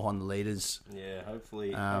in behind the leaders. Yeah,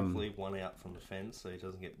 hopefully one out from the fence so he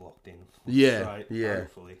doesn't get blocked in. Yeah, Straight, yeah.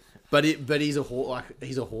 Hopefully. But he's a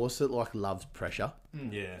horse that like loves pressure.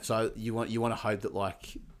 Yeah. So you want to hope that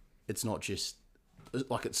like it's not just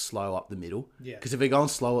like it's slow up the middle. Yeah. Because if they're going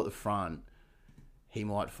slow at the front, he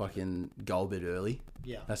might fucking go a bit early.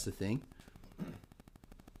 Yeah. That's the thing.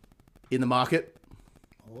 In the market,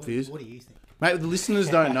 What, Fuse? what do you think? mate. The listeners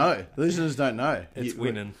don't know. The listeners don't know. It's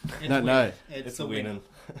winning. No. It's It's the winning.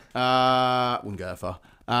 winner. Wouldn't go that far.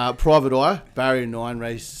 Private Eye, Barrier 9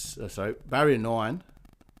 race. Barrier 9,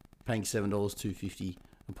 paying $7.250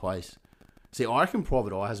 a place. See, I reckon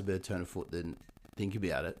Private Eye has a better turn of foot than Think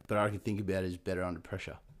About It, but I reckon Think About It is better under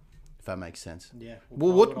pressure, if that makes sense. Yeah.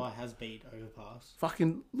 Well, Private Eye has beat Overpass.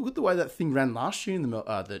 Fucking look at the way that thing ran last year in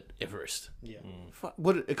the Everest. Yeah.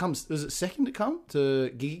 It comes? Was it second to come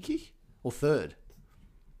to Giga Kick or third?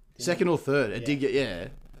 Second or third? It did get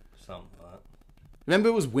Something like that. Remember,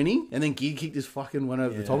 it was winning, and then Giga Kick just fucking went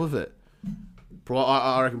over the top of it.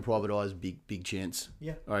 I reckon Private Eye is big chance.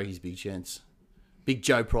 Yeah. I reckon he's big chance. Big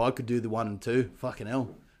Joe Pride could do the 1 and 2. Fucking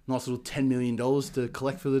hell. Nice little $10 million to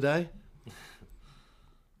collect for the day.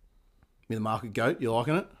 Be the market goat. You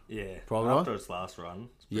liking it? Yeah. Private After Eye? its last run,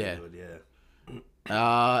 it's pretty good,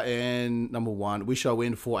 yeah. And number 1, Wish I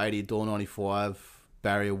Win, 480 $1.95.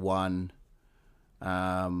 Barrier 1.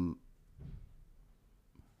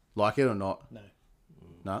 Like it or not? No.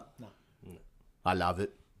 No? No. I love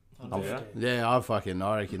it. I reckon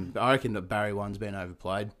that Barry 1's been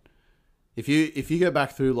overplayed. If you go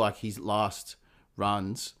back through like his last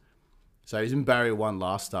runs, so he's in Barrier 1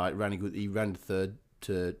 last start. He ran third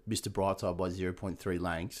to Mr. Brightside by 0.3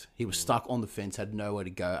 lengths. He was stuck on the fence, had nowhere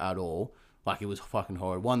to go at all. Like, it was fucking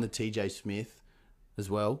horrid. Won the TJ Smith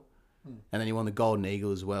as well, and then he won the Golden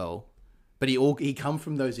Eagle as well. But he come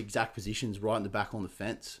from those exact positions right in the back on the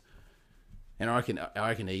fence. And I reckon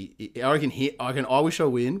I Wish I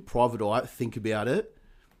Win, Private Eye, Think About It,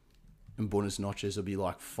 and Bonus Notches will be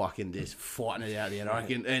like fucking this, fighting it out there. And I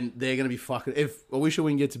reckon, and they're gonna be fucking. If I Wish I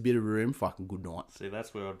Win gets a bit of room, fucking Goodnight. See,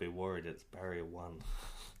 that's where I'd be worried. It's Barrier 1.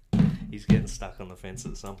 He's getting stuck on the fence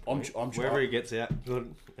at some point. Wherever he gets out,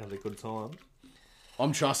 have a good time.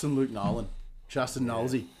 I'm trusting Luke Nolan, trusting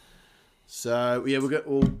Nolsey. So yeah,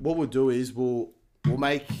 what we'll do is we'll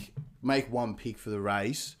make one pick for the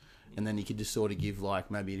race. And then you could just sort of give like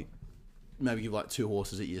maybe give like 2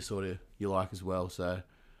 horses that you like as well. So,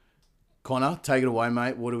 Connor, take it away,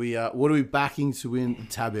 mate. What are we backing to win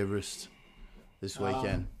Tab Everest this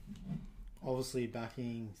weekend? Obviously,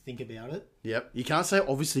 backing Think About It. Yep. You can't say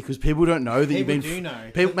obviously because people don't know that you've been. People do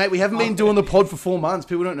know. People, mate, we haven't been doing the pod for 4 months.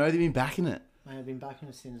 People don't know that you've been backing it. Mate, I've been backing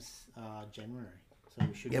it since January. So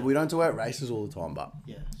we should. Yeah, we don't do out races all the time, but.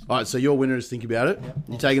 Yeah. All right, so your winner is Think About It. Yep.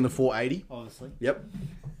 You're taking the 480. Obviously. Yep.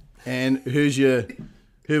 And who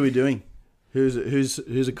are we doing? Who's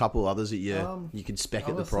a couple others that you can spec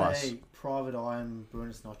at the price? Say Private Eye and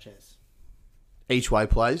Bonus Notches. Each way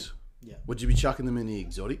plays? Yeah. Would you be chucking them in the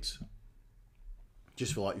exotics?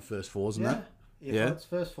 Just for like your first 4s and that? Yeah. If it's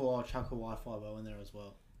first 4, I'll chuck a Y50 in there as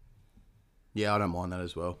well. Yeah, I don't mind that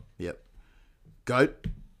as well. Yep. Goat,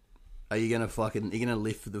 are you gonna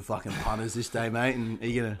lift for the fucking punters this day, mate? And are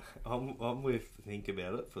you gonna? I'm with Think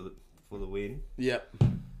About It for the win. Yep.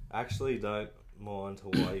 Actually, don't mind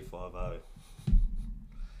Hawaii 5-0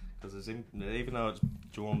 because even though it's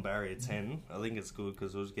drawn Barrier 10, I think it's good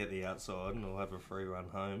because we'll just get the outside and we'll have a free run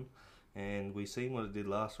home. And we seen what it did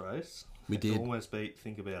last race. We did almost beat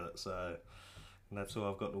Think About It, so and that's who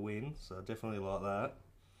I've got to win. So I definitely like that.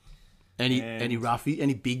 Any roughy,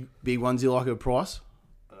 any big ones you like at a price?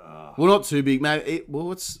 Well, not too big, mate.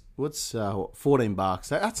 What's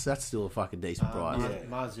 $14? That's still a fucking decent price.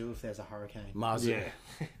 Marzu if there's a hurricane. Marzu. Yeah.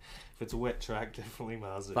 If it's a wet track, definitely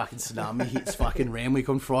Marzu. Fucking tsunami hits fucking Randwick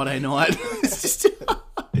on Friday night. It's just.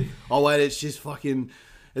 Oh wait, it's just fucking.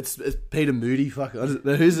 It's Peter Moody. Fuck.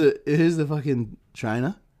 Who's the fucking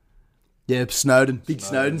trainer? Yeah, Snowden. Big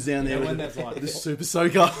Snowden's down there. When there's like the super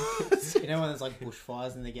soaker. You know when there's like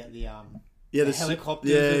bushfires and they get the the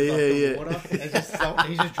helicopters with the water.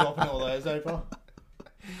 He's just dropping all those over.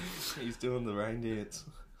 He's doing the rain dance.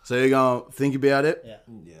 So you're going to Think About It.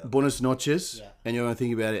 Yeah. Bonus Notches. Yeah. And you're going to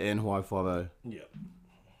Think About It and Hawaii 5-0. Yeah.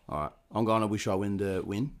 All right. I'm going to Wish I Win to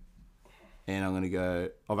win. And I'm going to go.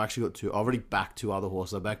 I've actually got 2. I've already backed 2 other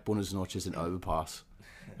horses. I backed Bonus Notches and Overpass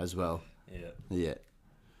as well. Yeah.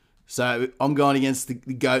 So I'm going against the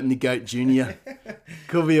GOAT and the GOAT Junior.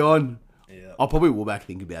 Could be on. Yeah. I probably will back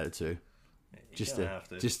Think About It too. Just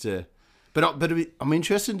to. But I'm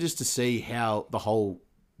interested just to see how the whole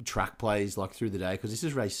track plays like through the day because this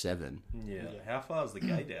is race 7. Yeah. How far is the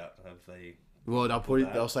gate out? Have they? Well,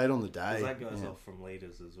 they'll say it on the day. Because that goes off from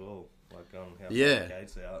leaders as well. Like how far the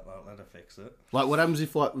gate's out, like, that affects it. Like what happens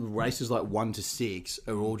if like races like 1 to 6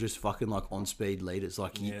 are all just fucking like on speed leaders?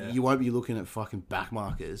 Like you won't be looking at fucking back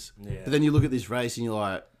markers. Yeah. But then you look at this race and you're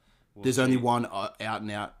like, there's only one out and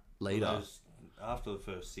out leader. After the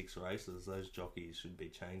first 6 races, those jockeys should be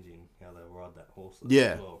changing how they ride that horse as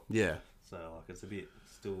well. Yeah. So like it's a bit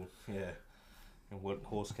still and what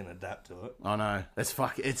horse can adapt to it. I know. It's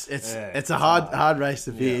a hard race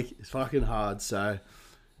to pick. Yeah. It's fucking hard. So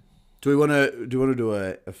Do we want to do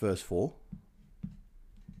a first four?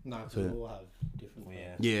 No, because we all have different.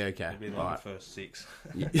 Yeah. Yeah, okay. It'd be like Alright. the first 6.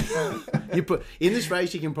 You put in this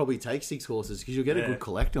race, you can probably take 6 horses because you'll get a Yeah. good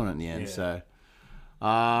collect on it in the end.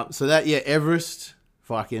 Yeah. So that Everest,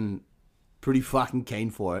 pretty fucking keen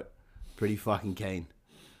for it. Pretty fucking keen.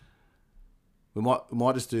 We'll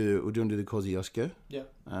do the Kosciuszko.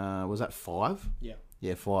 Yeah. Was that 5? Yeah.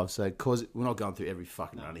 Yeah, 5. So we're not going through every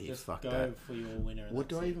fucking No, run here. just Fuck go that. for your winner. and What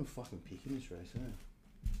do that's I it. even fucking pick in this race?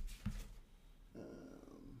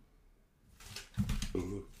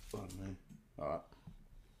 Pardon me. All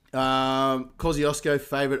right. Kosciuszko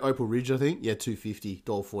favourite Opal Ridge, I think. Yeah, $2.50,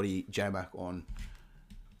 $1.40 J-Mac on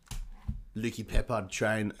Lukey Peppard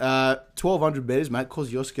train. 1,200 metres, mate.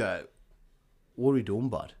 Kosciuszko. What are we doing,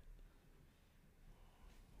 bud?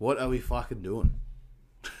 What are we fucking doing?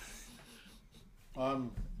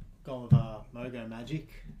 I'm going with Mogo Magic,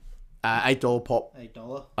 $8 pop.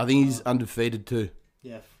 $8. I think he's undefeated too.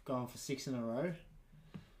 Yeah, going for 6 in a row.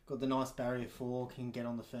 Got the nice barrier 4, can get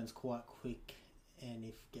on the fence quite quick, and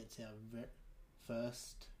if gets out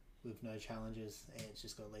first with no challenges, and it's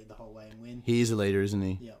just got to lead the whole way and win. He is a leader, isn't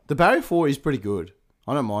he? Yeah. The barrier 4 is pretty good.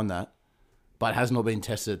 I don't mind that. But has not been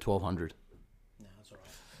tested at 1,200. No, that's alright.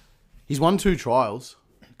 He's won 2 trials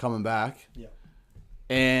coming back. Yeah.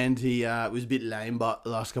 And he was a bit lame but the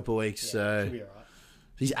last couple of weeks. Yeah, So should be alright.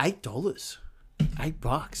 he's $8.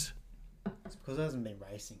 $8. It's because it hasn't been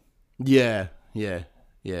racing. Yeah.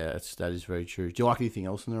 That is very true. Do you like anything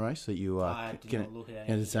else in the race that you I did can not look at it.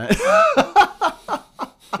 entertain?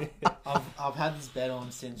 I've had this bet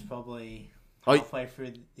on since probably Oh, halfway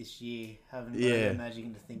through this year. Haven't got Yeah. the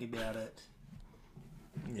magic to think about it.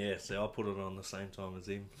 Yeah, so I put it on the same time as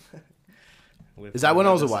him. Is that when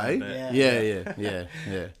I was The same away? bet.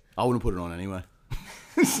 Yeah. I wouldn't put it on anyway.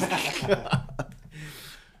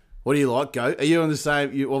 What do you like, Go? Are you on the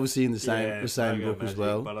same? You're obviously in the same Mogo book as Magic,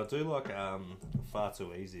 well. But I do like Far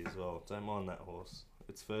Too Easy as well. Don't mind that horse.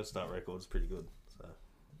 Its first start record's pretty good. So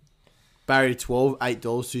Barrier 12, $8,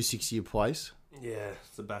 $2.60 a place. yeah,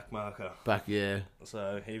 it's a back marker. Back, yeah.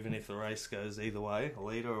 So even if the race goes either way, a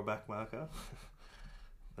leader or a back marker.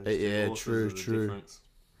 those two Yeah, horses true, are the true. difference.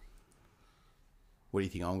 What do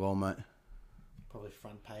you think I'm going, mate? Probably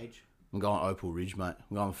front page. I'm going Opal Ridge, mate.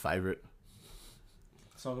 I'm going favourite.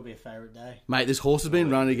 It's not gonna be a favourite day. Mate, this horse has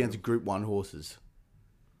been running against Group 1 horses.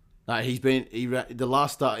 Like the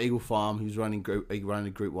last start Eagle Farm, he running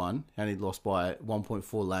Group 1 and he lost by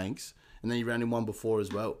 1.4 lengths. And then he ran in one before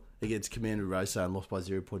as well against Commander Rosa and lost by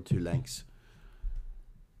 0.2 lengths.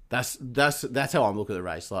 That's how I'm looking at the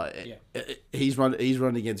race. Like he's run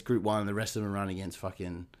against Group 1 and the rest of them run against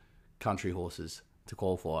fucking country horses to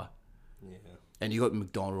qualify. Yeah. And you got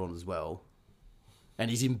McDonald on as well.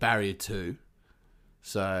 And he's in barrier 2.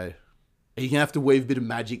 So he's going to have to weave a bit of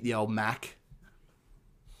magic, the old Mac.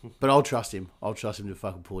 But I'll trust him. I'll trust him to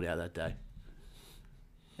fucking pull it out that day.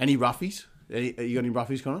 Any roughies? You got any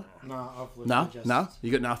roughies, Connor? No, I've literally No? just No?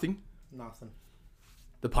 You got nothing? nothing.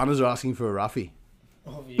 The punters are asking for a roughie.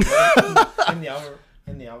 Oh, in the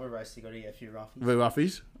other race, you got to get a few roughies. For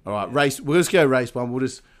roughies? All right, race. We'll just go race 1.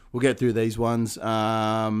 We'll get through these ones.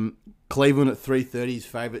 Cleveland at 3:30 is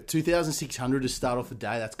favourite. 2,600 to start off the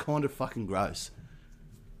day. That's kind of fucking gross.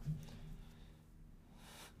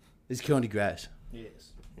 It's kind of gross.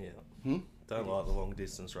 Yes. Yeah. Don't like the long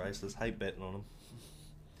distance races. Hate betting on them.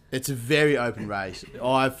 It's a very open race.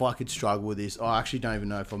 I fucking struggle with this. I actually don't even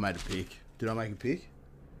know if I made a pick. Did I make a pick?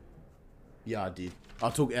 Yeah, I did. I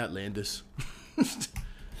took Outlandis.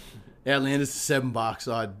 Outlandis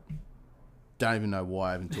 $7. I don't even know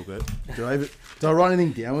why I even took it. Did I write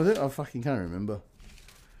anything down with it? I fucking can't remember.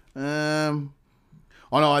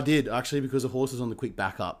 Oh no, I did actually because the horse is on the quick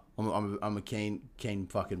backup. I'm a keen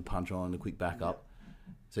fucking puncher on the quick backup.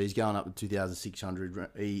 So he's going up to 2,600.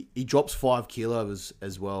 He drops 5 kilos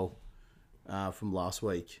as well from last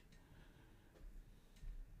week.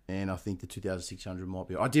 And I think the 2,600 might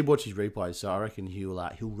be. I did watch his replays, so I reckon he'll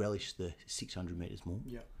relish the 600 metres more.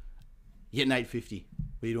 Yeah. You're getting 850.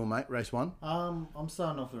 What are you doing, mate? Race 1? I'm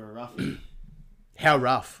starting off with a roughie. How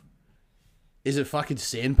rough? Is it fucking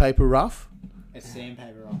sandpaper rough? It's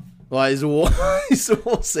sandpaper off. Like, is it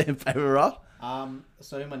all sandpaper rough?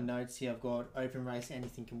 So in my notes here, I've got open race,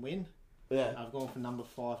 anything can win. Yeah. I've gone for number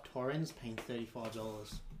 5, Torrens, paying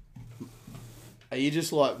 $35. Are you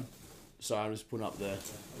just like... Sorry, I'm just putting up the...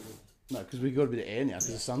 No, because we've got a bit of air now because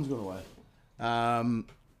the sun's gone away.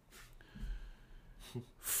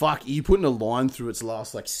 Fuck, are you putting a line through its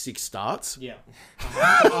last, 6 starts? Yeah.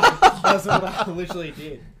 That's what I literally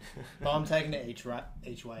did. But I'm taking it each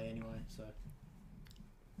way anyway, so...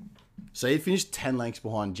 So he finished 10 lengths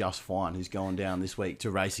behind Just Fine, who's going down this week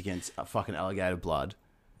to race against a fucking alligator blood.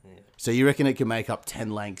 Yeah. So you reckon it can make up 10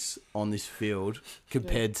 lengths on this field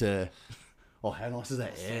compared to... Oh, how nice is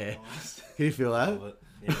that air? Nice. Can you feel that? Love it.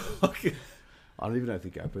 Yeah. I don't even know if the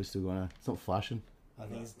GoPro's still going to... It's not flashing. I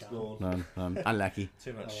think it's done. gone. No, unlucky.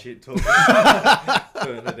 Too much shit talking.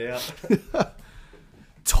 Burn it out.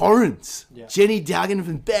 Torrance. Yeah. Jenny Duggan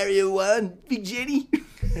from Barrier 1. Big Jenny.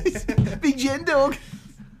 Big Jen dog.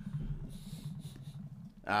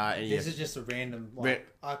 This is just a random.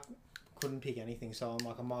 I couldn't pick anything, so I'm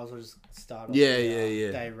like, I might as well just start off. Yeah.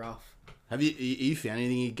 Day rough. Have you found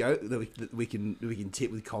anything you go that we can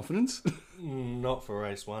tip with confidence? Not for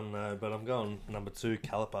race 1, no, but I'm going number 2,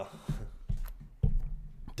 Caliper.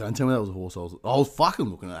 Don't tell me that was a horse. I was fucking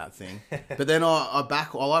looking at that thing. But then I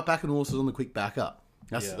like backing horses on the quick backup.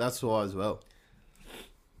 That's why as well.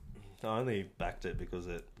 I only backed it because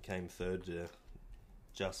it came third to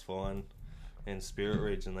Just Fine and Spirit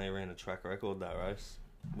Ridge, and they ran a track record that race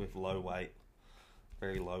with low weight,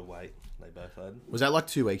 very low weight. They both had. Was that like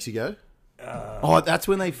 2 weeks ago? That's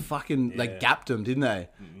when they fucking they gapped them, didn't they?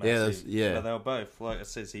 Massive. Yeah. But they were both, like it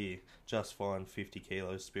says here, Just Fine 50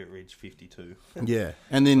 kilos, Spirit Ridge 52. Yeah,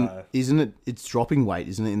 and then isn't it? It's dropping weight,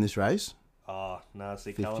 isn't it, in this race? No,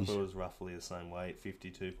 see, 50s. Caliper was roughly the same weight,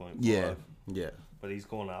 52.5. Yeah. But he's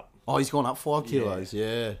gone up. Oh, he's gone up 5 kilos.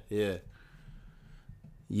 Yeah.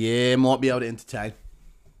 Might be able to entertain.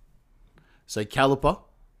 So Caliper,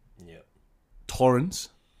 Yep. Torrance,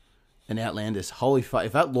 and Outlanders. Holy fuck!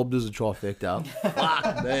 If that lobbed us a trifecta,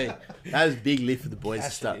 fuck me. That was a big lift for the boys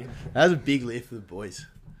to start. That was a big lift for the boys.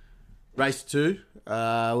 Race 2.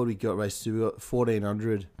 What do we got? Race 2. We got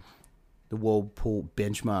 1400. The Walpole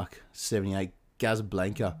benchmark 78.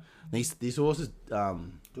 Casablanca. This horse is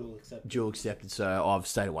dual accepted, so I've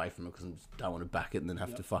stayed away from it because I don't want to back it and then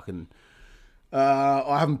have to fucking.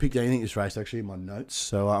 I haven't picked anything this race actually in my notes,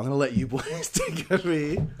 so I'm going to let you boys take over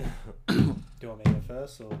here. Do you want me to go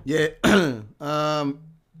first? Or? Yeah.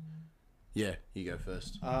 Yeah, you go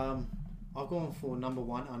first. I've gone for number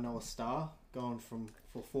 1, I Know a Star. Going for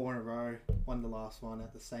 4 in a row. Won the last one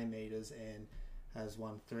at the same meters and has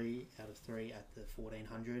won 3 out of 3 at the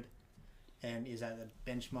 1400. And is at the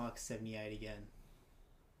benchmark 78 again.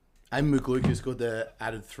 And McLucas got the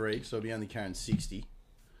added 3, so he'll be only carrying 60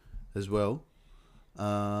 as well. Yeah,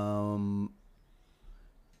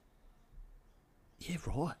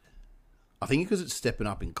 right. I think because it's stepping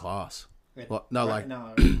up in class. No,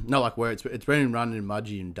 like where it's been running in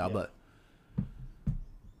Mudgee and Dubbo.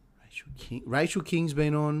 Yeah. Rachel King's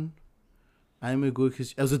been on. Amy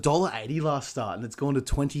McLucas. It was $1.80 last start, and it's gone to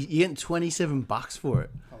 20. You're getting $27 for it.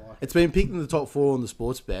 It's been picked in the top 4 on the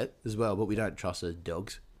SportsBet as well, but we don't trust those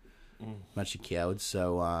dogs. Bunch of cowards.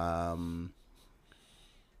 So, are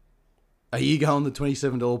you going the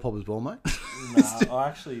 $27 pop as well, mate? No, I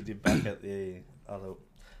actually did back at the other.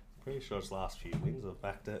 Pretty sure it's last few wins I've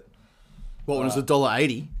backed it. What when it was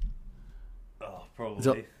 $1.80? Oh,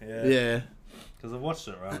 probably. Yeah. Because I've watched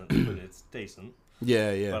it run, it's decent.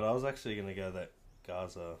 Yeah. But I was actually going to go that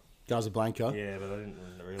Casablanca. Yeah, but I didn't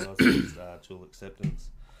realise it was dual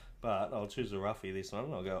acceptance. But I'll choose a roughie this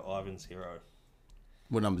one. I'll go Ivan's Hero.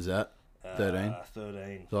 What number's that? 13.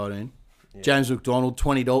 13. Yeah. James McDonald,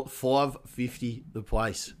 $20, $5.50 the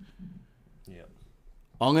place. Yeah.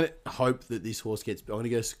 I'm gonna hope that this horse gets. I'm gonna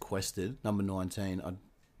go sequestered, number 19. I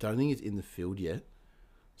don't think it's in the field yet,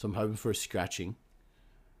 so I'm hoping for a scratching.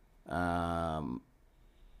 I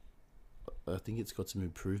think it's got some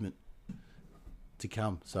improvement to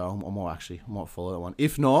come, so I might follow that one.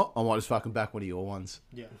 If not, I might just fucking back one of your ones.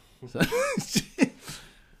 Yeah. So,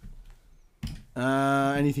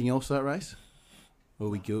 anything else for that race?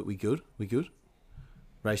 Well, we good.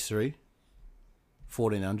 Race 3,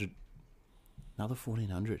 1400. Another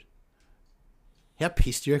 1400. How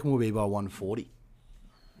pissed do you reckon we'll be by 140?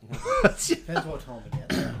 Depends what time we get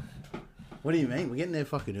there. What do you mean? We're getting there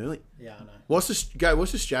fucking early. Yeah, I know. What's the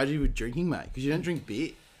strategy with drinking, mate? Because you don't drink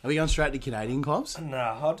beer. Are we going straight to Canadian clubs?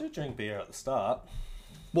 Nah, I do drink beer at the start.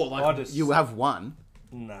 What, you have one?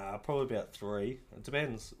 Nah, probably about 3. It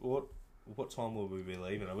depends. What time will we be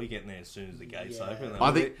leaving? Are we getting there as soon as the gates open?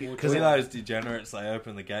 I think because those degenerates, they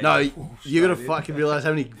open the gate. No, you got to fucking realise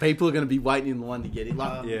how many people are going to be waiting in line to get in.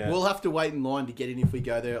 Like, we'll have to wait in line to get in if we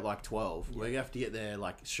go there at like 12. Yeah. We have to get there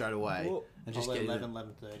like straight away and just get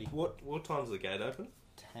 11:30. What time's the gate open?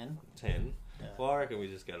 10. 10. Yeah. Well, I reckon we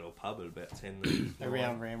just go to a pub at about 10.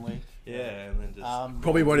 Around Randwick. Yeah, and then just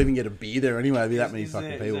probably won't even get a beer there anyway. Be that many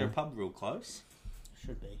fucking people. Is there a pub real close?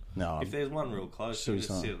 Should be. No. If there's one real close, you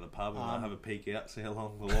just sit at the pub and have a peek out, see how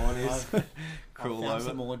long the line is. I've Crawl found over.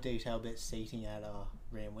 some more detail about seating at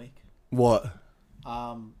Randwick. What?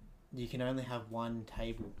 you can only have one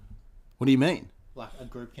table. What do you mean? Like a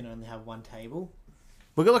group can only have one table.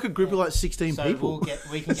 We've got like a group of like 16 So people.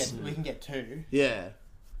 we can get two. Yeah.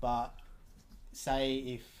 But say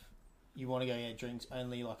if you want to go get drinks,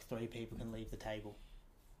 only like 3 people can leave the table.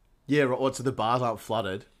 Yeah, right. What, so the bars aren't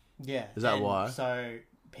flooded? Yeah. Is that why? So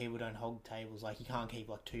people don't hog tables. Like you can't keep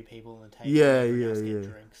like 2 people on the table. Yeah, and everyone yeah, else yeah.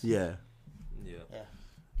 get drinks. Yeah. Yeah.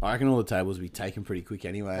 I reckon all the tables will be taken pretty quick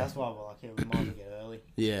anyway. That's why we're like, yeah, we might as well get early.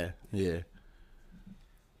 Yeah.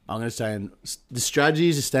 I'm going to say the strategy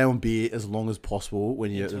is to stay on beer as long as possible when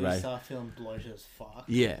you're at the Until you race. start feeling bloated as fuck.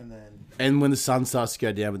 Yeah. And then when the sun starts to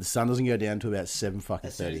go down, but the sun doesn't go down until about 7 fucking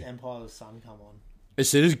as soon 30. as Empire of the Sun come on. As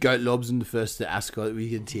soon as Goat lobs in the first to Ascot, we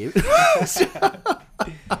can tip.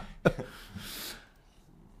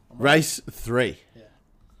 Race 3. Yeah.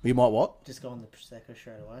 We might what? Just go on the Prosecco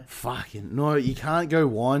straight away. Fucking no, you can't go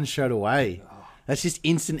wine straight away. That's just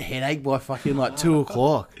instant headache by fucking like 2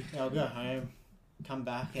 o'clock. Yeah, I'll go home, come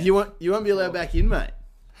back. You won't be allowed back in, mate.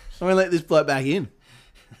 I'm gonna let this bloke back in.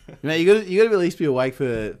 Mate, you gotta at least be awake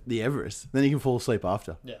for the Everest. Then you can fall asleep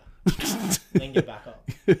after. Yeah. Then get back up.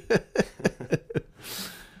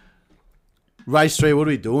 Race 3, what are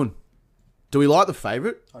we doing? Do we like the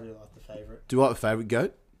favourite? I do like the favourite. Do you like the favourite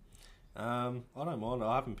Goat? I don't mind.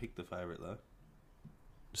 I haven't picked the favourite though.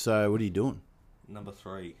 So what are you doing? Number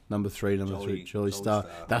 3. Number 3, Jolly Star.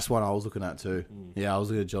 That's one I was looking at too. Yeah, I was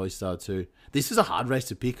looking at Jolly Star too. This is a hard race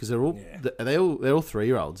to pick because they're all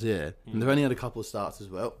 3-year-olds. Yeah, and they've only had a couple of starts as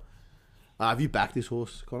well. Have you backed this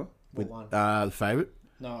horse, Connor? What one? The favourite,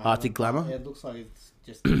 No, I Arctic haven't. Glamour. Yeah, it looks like it's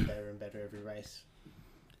just getting better and better every race.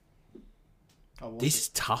 This is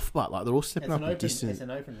tough, but like they're all stepping up in distance. It's an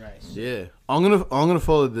open race. Yeah, I'm gonna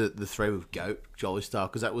follow the 3 with Goat Jolly Star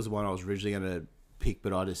because that was the one I was originally gonna pick,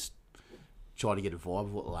 but I just tried to get a vibe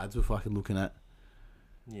of what the lads were fucking looking at.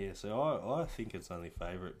 Yeah, so I think it's only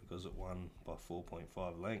favourite because it won by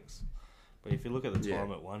 4.5 lengths. But if you look at the time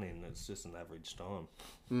it won in, it's just an average time.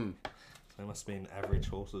 So it must be an average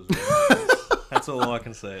horses. That's all I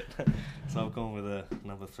can say. So I've gone with a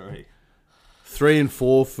number 3. 3 and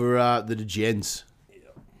 4 for the Degens.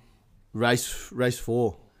 Yeah. Race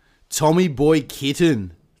 4. Tommy Boy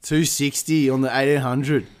Kitten, 260 on the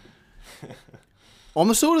 1800.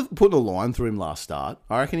 I'm sort of putting a line through him last start.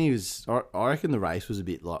 I reckon the race was a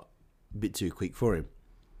bit too quick for him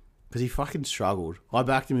because he fucking struggled. I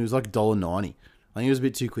backed him. He was like $1.90. I think it was a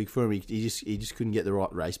bit too quick for him. He just couldn't get the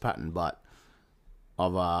right race pattern. But I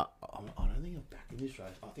don't think I'm backing this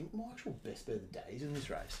race. I think my actual best bet of the day is in this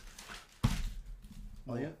race.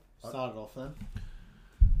 Oh yeah. Started off then.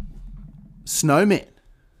 Snowman.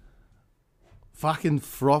 Fucking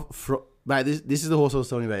mate. This is the horse I was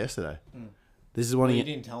telling you about yesterday. This is one. Well, you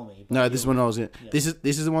didn't tell me. No, this is one I was. Yeah. This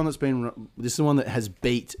is the one that's been. This is the one that has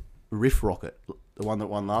beat Riff Rocket, the one that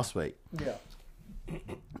won last week. Yeah.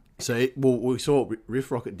 So we saw what Riff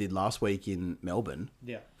Rocket did last week in Melbourne.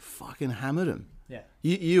 Yeah. Fucking hammered him. Yeah.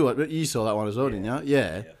 You saw that one as well, didn't you?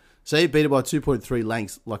 Yeah. So he beat it by 2.3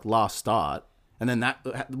 lengths like last start, and then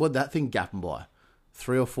what that thing gap him by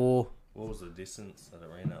 3 or 4. What was the distance that it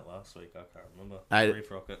ran at last week? I can't remember. 8. Reef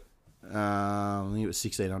Rocket. I think it was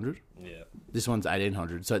 1600. Yeah. This one's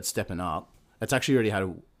 1800, so it's stepping up. It's actually already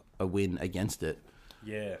had a win against it.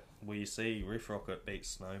 Yeah. Well, you see, Riff Rocket beat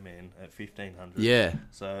Snowman at 1500. Yeah.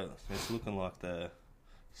 So it's looking like the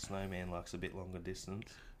Snowman likes a bit longer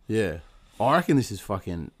distance. Yeah. I reckon this is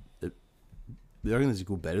fucking. I reckon this is a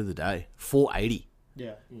good bet of the day. 480.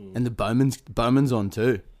 Yeah. And the Bowman's on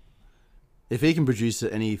too. If he can produce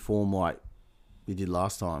it any form like he did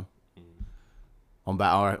last time,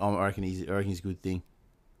 I reckon he's a good thing.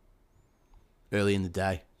 Early in the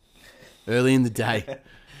day.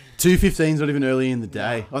 2:15's not even early in the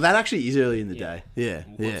day. Oh, that actually is early in the day. Yeah.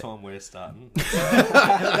 What time we're starting?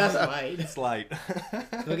 That's late. It's late.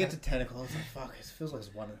 We'll get to 10 o'clock. It's like, fuck, it feels like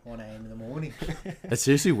it's 1 a.m. in the morning. It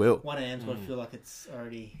seriously will. 1 a.m.'s going to feel like it's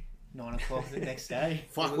already 9 o'clock the next day.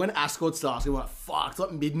 Fuck, when Ascot starts, I'm like, fuck, it's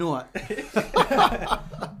like midnight.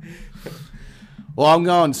 Well, I'm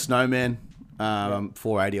going Snowman.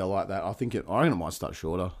 480, I like that. I reckon it might start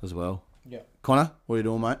shorter as well. Yeah. Connor, what are you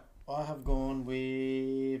doing, mate? I have gone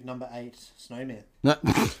with number 8, Snowman. No.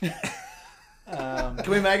 Can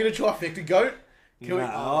we make it a trifecta, Goat?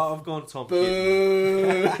 I've gone Tom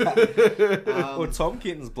Boo. Kitten. Well, Tom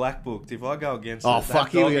Kitten's black booked. If I go against Oh, it,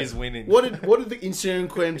 fuck, that here dog we go. is winning. What did the Instagram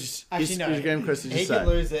question Actually, no. He say? can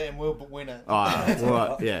lose it and we'll win it. Oh, all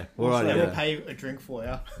right, yeah. All right, So yeah. we'll pay a drink for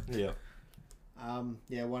you. Yeah.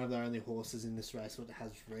 One of the only horses in this race that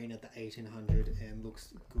has ran at the 1800 and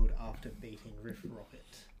looks good after beating Riff Rocket.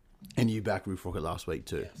 And you backed Roof Rocket last week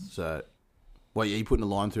too. Yes. So, what, are you putting a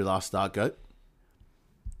line through last start, Goat?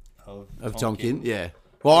 of Tom Kidden. Yeah.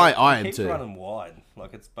 Well, I am keep too. running wide.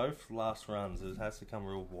 Like, it's both last runs. It has to come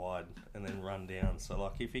real wide and then run down. So,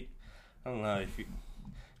 like, I don't know,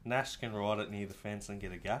 Nash can ride it near the fence and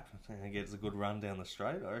get a gap and it gets a good run down the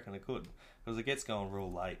straight, I reckon it could. Because it gets going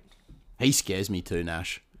real late. He scares me too,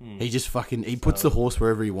 Nash. He just he puts the horse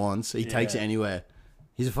wherever he wants. He takes it anywhere.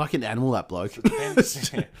 He's a fucking animal, that bloke.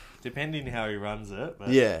 Depending how he runs it. But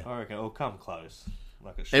Yeah. I reckon it'll come close.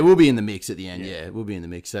 Like It will be in the mix at the end, yeah. It will be in the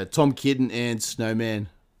mix. So Tom Kidden and Snowman.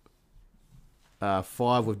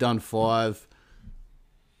 5. We've done 5.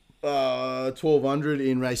 1,200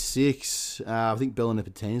 in race 6. I think Bella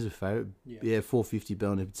Nipotina's a favourite. Yeah, 450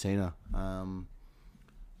 Bella Nipotina.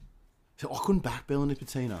 So I couldn't back Bella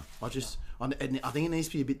Nipotina. I think it needs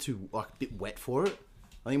to be a bit wet for it.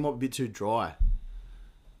 I think it might be a bit too dry.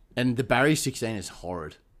 And the Barry 16 is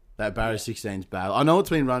horrid. That Barry 16 is bad. I know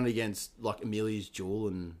it's been running against like Amelia's Jewel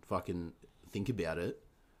and fucking Think About It.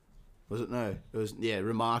 Was it? No. It was,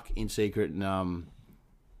 Remark, In Secret, and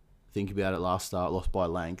Think About It last start, lost by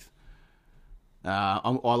length.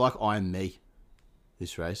 I like I Am Me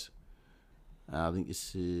this race. I think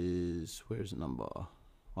this is... Where is the number?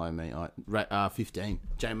 I Am Me. 15.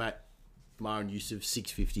 J-Mate. Maran Yusuf,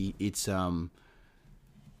 650.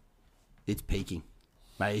 It's peaking.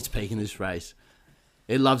 Mate, it's peaking this race.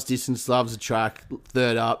 It loves distance, loves the track.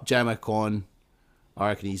 Third up, J-Mate Con. I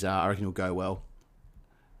reckon he'll go well.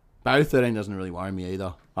 Barry 13 doesn't really worry me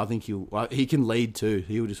either. I think he can lead too.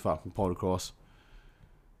 He'll just fucking pot across.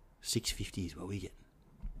 650 is what we get.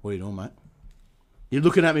 What are you doing, mate? You're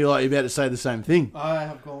looking at me like you're about to say the same thing. I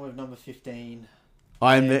have gone with number 15.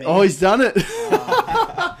 Oh, he's done it.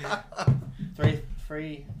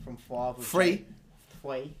 3 from 5. Free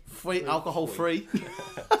alcohol free.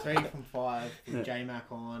 3 from 5 with J-Mac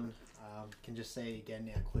on. Can just see again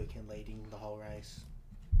now quick and leading the whole race.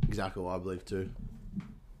 Exactly what I believe too.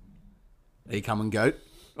 Are you coming, Goat?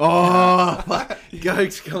 Oh, fuck.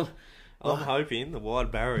 Goat's coming. I'm hoping the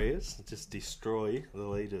wide barriers just destroy the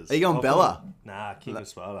leaders. Are you going Bella? Nah, King of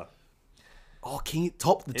Sparta. Oh, King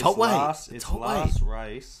top It's way. last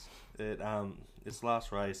race. Its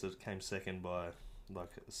last race. It came second by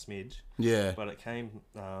like a smidge. Yeah. But it came.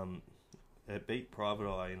 It beat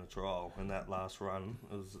Private Eye in a trial, and that last run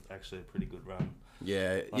was actually a pretty good run.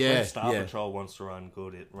 Yeah, When Star Patrol wants to run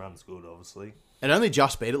good, it runs good, obviously. It only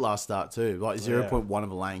just beat it last start too, like 0.1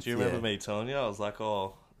 of a length. Do you remember me telling you? I was like,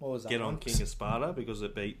 What was that get one? on King of Sparta because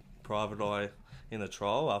it beat Private Eye in the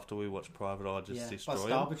trial after we watched Private Eye just destroy but him.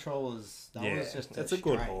 Star Patrol was just it's a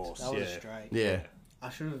good horse. That was straight. Yeah. I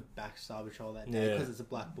should have backed Star Patrol that day because it's a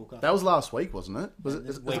black booker. That was last week, wasn't it? Was it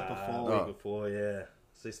the week before? Week before, yeah.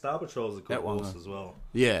 See, Star Patrol's a good horse as well.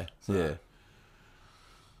 Yeah,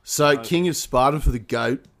 So King of Sparta for the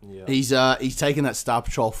GOAT. Yeah. He's taken that Star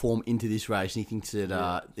Patrol form into this race, and he thinks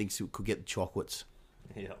that thinks it could get the chocolates.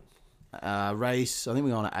 Yeah. Race. I think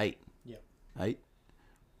we're on at 8. Yeah. 8.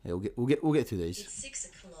 Yeah, we'll get through these. It's 6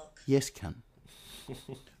 o'clock. Yes, can.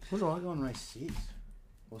 What did I go on race 6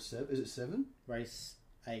 or 7? Is it 7? Race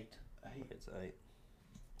 8. It's 8.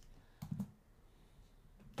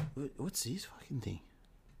 What's this fucking thing?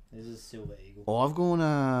 This is Silver Eagle. Oh, I've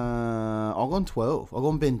gone 12. I've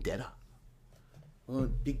gone Vendetta. I've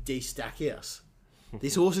gone Big D Stackhouse.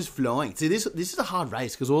 This horse is flying. See, this is a hard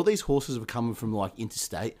race because all these horses are coming from like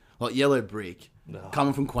interstate, like Yellow Brick,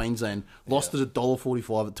 coming from Queensland. Lost at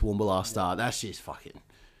 $1.45 at Toowoomba last start. That's just fucking.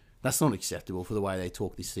 That's not acceptable for the way they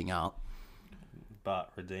talk this thing up.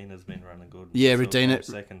 But Redina's been running good. Yeah, Redina.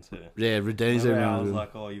 Second too. Yeah, Redina's been running good. I was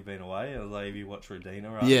like, oh, you've been away. I was like, have you watched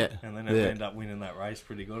Redina? Right? Yeah. And then it ended up winning that race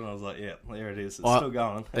pretty good. And I was like, yeah, there it is. It's still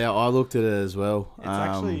going. Yeah, I looked at it as well. It's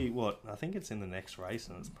actually I think it's in the next race,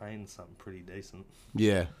 and it's paying something pretty decent.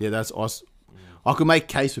 Yeah, that's awesome. I could make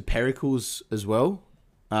case for Pericles as well.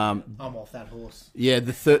 I'm off that horse. Yeah,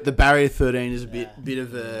 the barrier 13 is a bit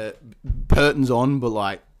of a Purton's on, but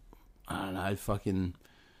like I don't know, fucking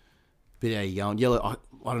bit how you going. Yellow.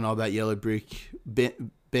 I don't know about Yellow Brick.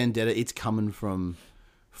 Bandetta. It's coming from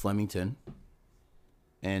Flemington,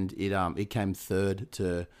 and it came third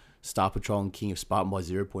to Star Patrol and King of Spartan by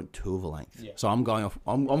 0.2 of a length. Yeah. So I'm going off.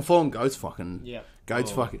 I'm following Goat's fucking. Yeah.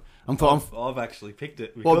 Goat's fucking. I've actually picked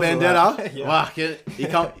it. Or Bandetta. Wow,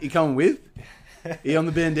 you coming with? He on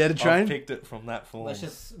the Bandetta train? I've picked it from that form. Let's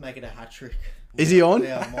just make it a hat trick. Is he on?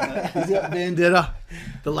 Yeah, I'm on it. He's got Bandetta.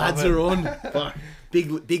 The lads are on. Fuck.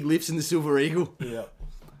 Big lifts in the Silver Eagle. Yeah.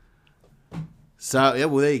 So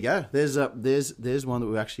well there you go. There's one that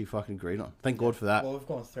we actually fucking agreed on. Thank God for that. Well, we've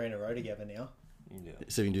gone 3 in a row together now. Yeah.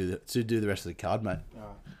 So we can do the rest of the card, mate.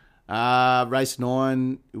 All right. Race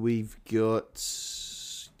 9, we've got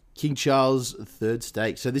King Charles third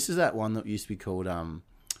stake. So this is that one that used to be called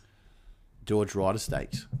George Ryder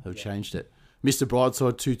Stakes. They've changed it. Mr.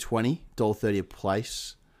 Brightside, $2.20, $1.30 a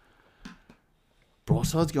place.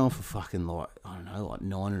 Brightside's going for fucking like 9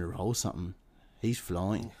 in a row or something. He's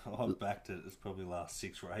flying. I've backed it. It's probably last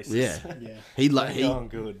 6 races. Yeah, Yeah. He going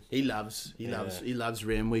good. He loves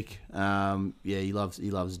Randwick. He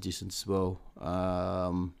loves distance as well.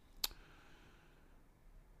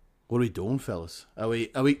 What are we doing, fellas? Are we?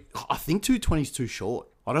 I think 220 is too short.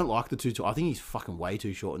 I don't like the 220. I think he's fucking way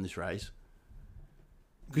too short in this race.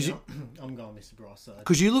 I'm going Mr. Brightside.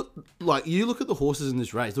 Because you look at the horses in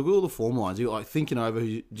this race. Look at all the form lines. You're like thinking over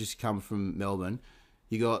who just come from Melbourne.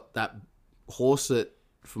 You got that horse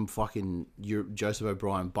from fucking Joseph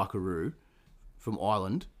O'Brien, Buckaroo, from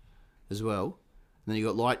Ireland, as well. And then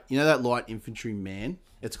you got that light infantry man.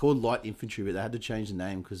 It's called light infantry, but they had to change the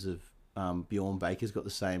name because of Bjorn Baker's got the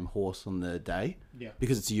same horse on the day. Yeah.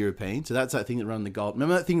 Because it's a European. So that's that thing that ran the gold.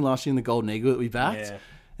 Remember that thing last year in the Golden Eagle that we backed? Yeah.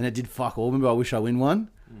 And it did fuck all. Remember I Wish I Win one?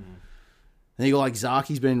 And you got like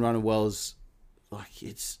Zaki's been running well as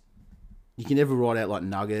you can never ride out like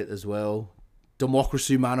Nugget as well.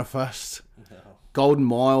 Democracy Manifest. No. Golden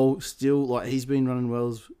Mile still like he's been running well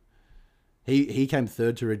as he came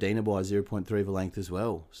third to Redina by 0.3 of a length as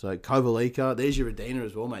well. So Kovalika, there's your Redina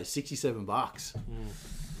as well, mate. $67.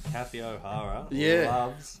 Kathy O'Hara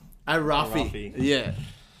loves a roughie. Yeah.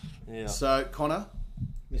 So Connor,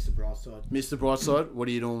 Mr. Brightside, what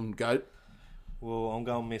are you doing, Goat? Well, I'm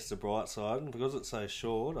going Mr. Brightside, and because it's so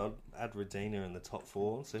short, I'd add Redina in the top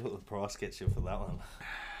 4 and see what the price gets you for that one.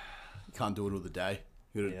 You can't do it all the day.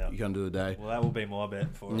 You can't do it all day. Well, that will be my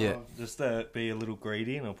bet for it. Just to be a little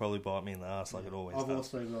greedy, and it'll probably bite me in the ass like it always does. I've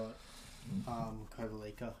also got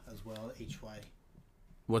Kovalika as well, each way.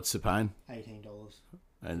 What's the pain? $18.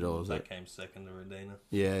 $8. That came second to Redina.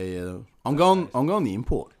 Yeah. I'm going the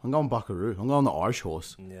import. I'm going Buckaroo. I'm going the Irish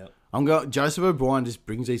horse. Yeah. Joseph O'Brien just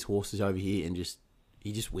brings these horses over here and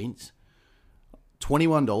he just wins.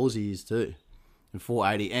 $21 he is too. And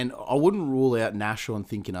 $4.80. And I wouldn't rule out Nashua and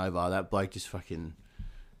Thinking Over. That bloke just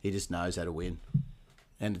he just knows how to win.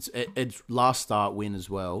 And it's last start win as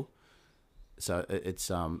well. So it's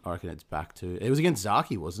I reckon it's back to it was against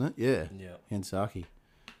Zaki, wasn't it? Yeah. Against Zaki.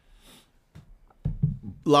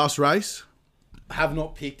 Last race. Have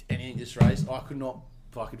not picked anything this race. I could not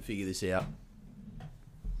fucking figure this out.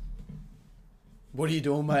 What are you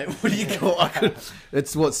doing, mate? What do you got?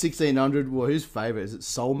 It's what, 1,600? Well, who's favourite? Is it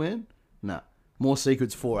Soul Man? Nah. More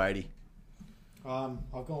Secrets, 480.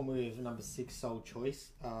 I've gone with number 6, Soul Choice.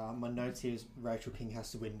 My notes here is Rachel King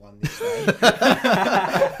has to win one this day.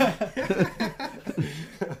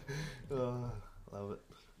 Love it.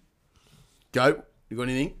 Go. You got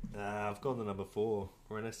anything? I've gone to number 4,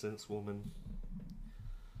 Renaissance Woman.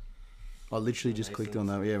 I literally just clicked on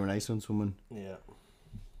that. Yeah, Renaissance Woman. Yeah.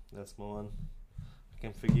 That's mine. I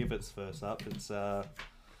can forgive it's first up. It's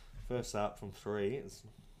first up from 3. It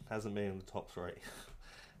hasn't been in the top 3.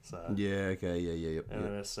 So yeah, okay, yeah. And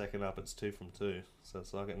then a second up, it's 2 from 2. So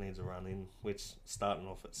it's like it needs a run in, which starting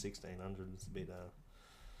off at 1,600 is a bit.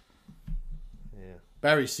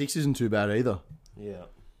 Barry 6 isn't too bad either. Yeah.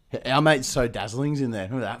 Our mate's So Dazzling's in there.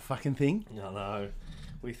 Remember that fucking thing? I know.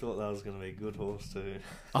 We thought that was going to be a good horse too.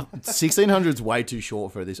 1,600's way too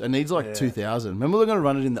short for this. It needs like 2,000. Remember they're going to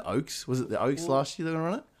run it in the Oaks? Was it the Oaks last year they're going to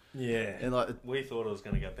run it? Yeah. And like we thought it was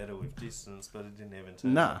going to go better with distance, but it didn't even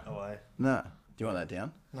turn away. Nah. Do you want that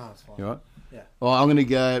down? No, it's fine. You all right? Yeah. Well, I'm going to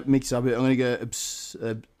go mix up it. I'm going to go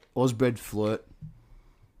Osbred Flirt,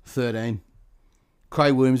 13.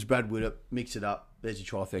 Craig Williams, Brad Widdop, mix it up. There's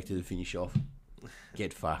your trifecta to finish off.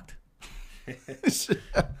 Get fucked.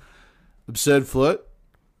 Absurd Flirt,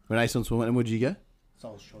 Renaissance Woman, and what did you go?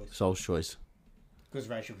 Soul's Choice. Soul's Choice. Because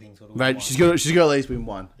Rachel King's got to win one. She's got at least win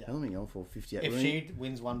one. Yeah. How long are we going for? 58. If she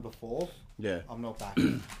wins one before, I'm not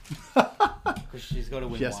backing. Because she's got to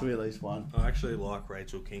win she has one. to be at least one. I actually like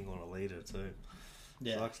Rachel King on a leader too.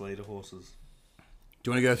 Yeah. She likes leader horses. Do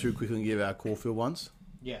you want to go through quickly and give our Caulfield ones?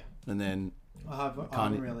 Yeah. And then I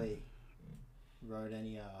haven't really wrote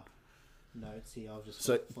any notes here. I'll just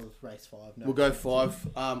for race 5. We'll go 5.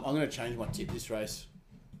 I'm going to change my tip this race.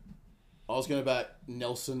 I was going to back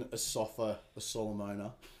Nelson, Asafa,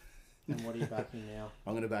 Solomona. And what are you backing now?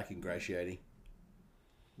 I'm going to back Ingratiating.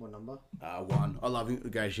 What number? 1. I love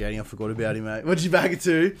Ingratiating. I forgot about him, mate. What did you back it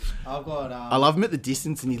to? I've got. I love him at the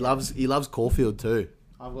distance, and he loves Caulfield too.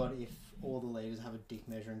 I've got if all the leaders have a dick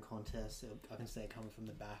measuring contest, I can see it coming from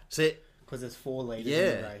the back. See, because there's 4 leaders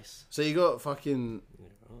in the race. So you got fucking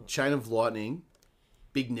Chain of Lightning,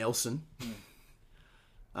 Big Nelson,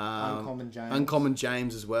 Uncommon James. Uncommon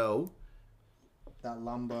James as well. That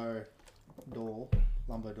Lumbo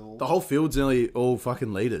Lombardor. The whole field's nearly all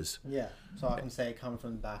fucking leaders. Yeah, so I can say it coming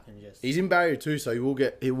from the back and just... He's in barrier 2, so he will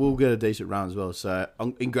get a decent run as well. So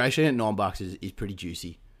ingratiating at $9 is pretty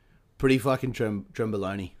juicy. Pretty fucking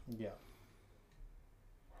tremboloni. Yeah.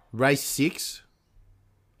 Race 6,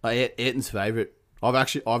 Ayrton's favourite. I've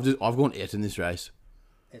gone Ayrton this race.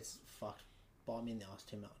 It's fucked. Bite me in the ass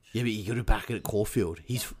too much. Yeah, but you got to back it at Caulfield.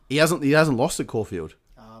 He hasn't lost at Caulfield.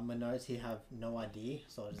 My notes here have no idea,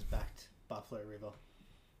 so I just backed Buffalo River.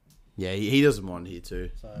 Yeah, he doesn't mind here too.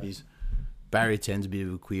 So, He's barrier 10's a bit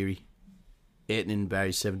of a query. Ayrton in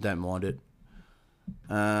barrier 7 don't mind it.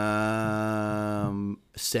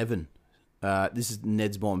 7. This is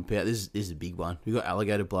Ned's bottom pair. This is a big one. We got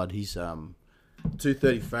Alligator Blood. He's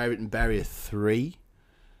 230 favourite in barrier 3.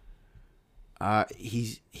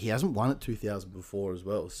 He hasn't won at 2000 before as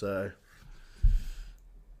well, so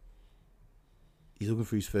he's looking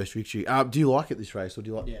for his first victory. Do you like it this race, or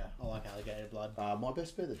do you like? yeah, I like Alligator Blood. My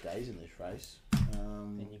best bet of the day's in this race.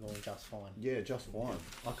 And you're going just fine. Yeah, just fine.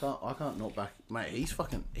 I can't not back, mate.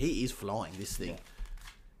 He is flying this thing. Yeah.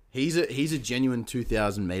 He's a genuine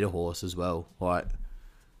 2,000 meter horse as well. Like,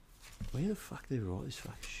 where the fuck did they write this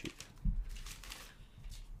fucking shit?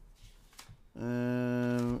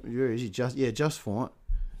 Where is he? Just fine.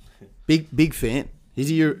 Big fan.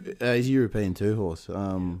 He's a European too horse.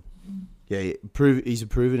 He's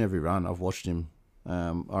improving every run. I've watched him.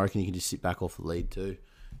 I reckon he can just sit back off the lead too,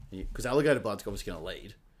 because Alligator Blood's obviously going to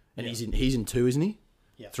lead, and he's in 2, isn't he?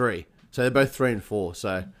 Yeah. 3. So they're both 3 and 4.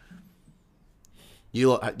 So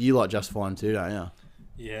you like Just Fine too, don't you?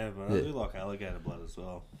 Yeah, but I do like Alligator Blood as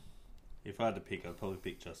well. If I had to pick, I'd probably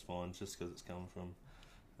pick Just Fine, just because it's coming from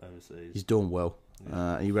overseas. He's doing well.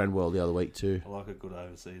 Yeah. He ran well the other week too. I like a good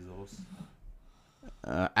overseas horse.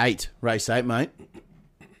 8, race 8, mate.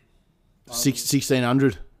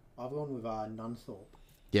 1600. I've gone with Nunthorpe.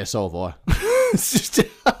 Yeah, so have I. It's just,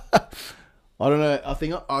 I don't know. I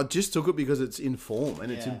think I just took it because it's in form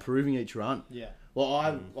and it's improving each run. Yeah. Well,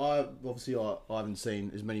 I haven't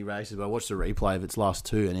seen as many races, but I watched the replay of its last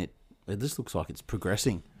 2, and it just looks like it's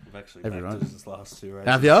progressing. I've actually Every backed run. its last 2 races.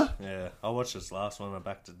 Have you? Yeah, I watched its last one. I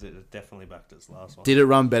definitely backed its last one. Did it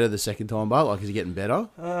run better the second time, but like, is it getting better?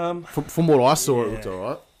 From what I saw, it looked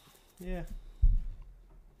alright. Yeah.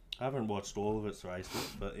 I haven't watched all of its races,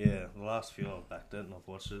 but yeah, the last few I've backed it and I've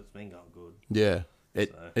watched it. It's been going good. Yeah,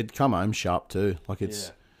 it come home sharp too. Like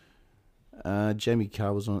it's Jamie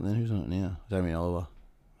Carr was on it then. Who's on it now? Damien Oliver.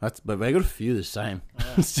 But they got a few the same.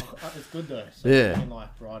 It's good though. So Yeah. you can like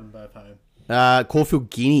ride them both home.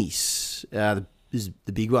 Caulfield Guineas. This is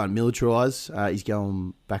the big one. Militarize. He's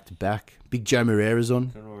going back to back. Big Joe Moreira's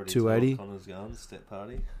on 280. Connor's going step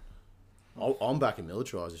party. I'm back in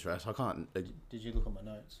Militarize this race. I can't. Did you look at my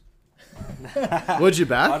notes? What'd you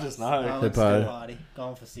back? I just know. Step party.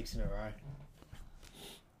 Going for 6 in a row.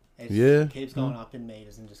 Yeah. Keeps going up in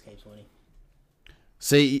meters and just keeps winning.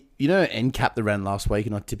 See, you know NCAP that ran last week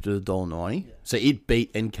and I tipped it $1.90? Yeah. So it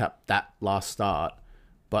beat NCAP that last start,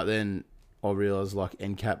 but then I realised like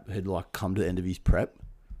NCAP had like come to the end of his prep.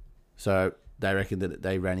 So they reckon that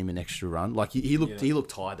they ran him an extra run. Like he looked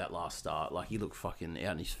tired that last start. Like he looked fucking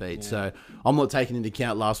out on his feet. Yeah. So I'm not taking into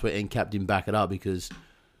account last week NCAP didn't back it up because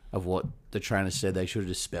of what the trainer said. They should have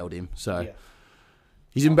just spelled him. So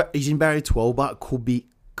he's in barrier 12, but could be.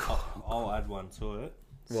 I'll add one to it.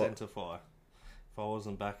 What? Centre fire. If I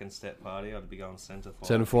wasn't back in step party, I'd be going centre fire.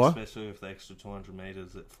 Centre fire? Especially with the extra 200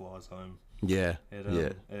 metres, it flies home. Yeah.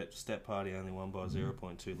 Step party only won by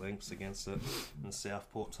 0.2 lengths against it in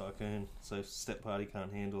Southport Tycoon. So if step party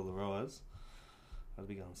can't handle the rise, I'd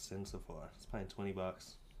be going centre fire. It's paying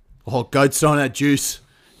 $20. Oh, go sign that juice.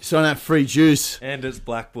 Sign that free juice. And it's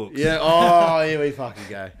black books. Yeah. Oh, here we fucking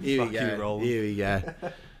go. Here we Fuck go. you, Here we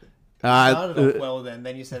go. Started off well then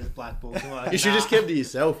you said it's black book. Like, You should just keep it to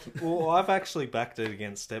yourself. Well, I've actually backed it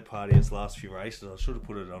against Step Party its last few races. I should have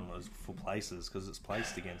put it on those for places because it's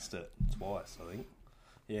placed against it twice, I think.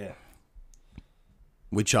 Yeah.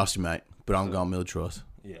 We trust you, mate, but I'm going Militarize.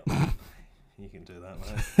 Yeah. You can do that,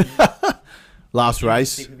 mate. Last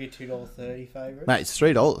race. Stick with your $2.30 favourite. Mate, it's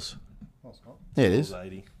 $3. No, it's not. Yeah, it is.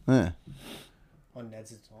 $2.80. Yeah. On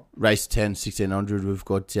Ned's it's not. Race 10, 1600. We've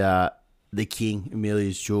got the King,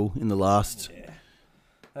 Amelia's Jewel, in the last. Yeah.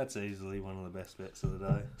 That's easily one of the best bets of the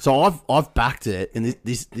day. So I've backed it, and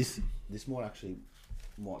this might actually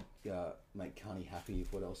make Cunny happy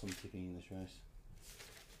with what else I'm tipping in this race.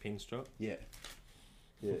 Pinstrop? Yeah.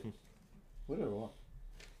 Yeah. What all right.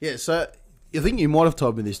 Yeah, so I think you might have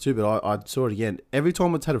told me this too, but I saw it again. Every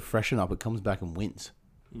time it's had a freshen up, it comes back and wins.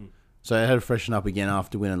 So it had a freshen up again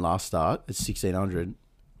after winning last start. It's 1600, and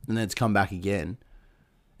then it's come back again.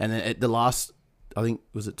 And then at the last I think,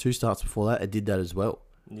 was it 2 starts before that? It did that as well.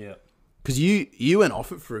 Yeah. Because you went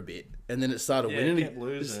off it for a bit, and then it started winning. It kept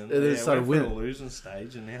losing. And then it started went winning. through a losing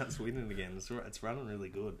stage, and now it's winning again. It's running really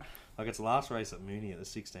good. Like, its last race at Mooney at the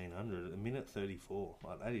 1600, a minute 34.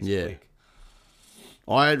 Like, that is quick.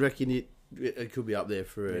 I reckon it could be up there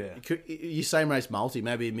for Yeah. your same race multi.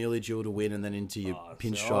 Maybe Amelia Jewel to win, and then into your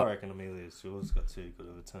pinstripe. I reckon Amelia Jewel's got too good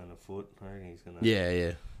of a turn of foot. I reckon he's gonna.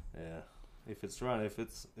 Yeah. If it's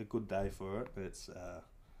a good day for it, but it's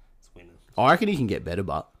winning. I reckon he can get better,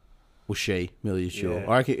 but Amelia Jewel. Yeah.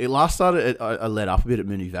 I reckon it last started. I let up a bit at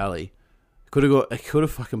Mooney Valley. It could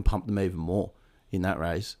have fucking pumped them even more in that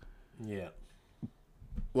race. Yeah.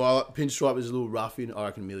 Well, Pinstripe is a little rough. I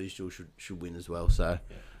reckon Amelia Jewel should win as well. So,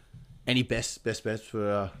 any best bets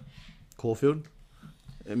for Caulfield,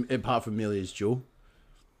 apart from Amelia's Jewel?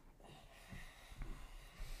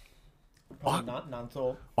 None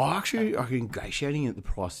thought. I reckon ingratiating at the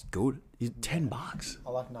price is good. He's $10. I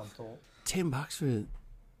like none thought. $10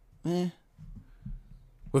 for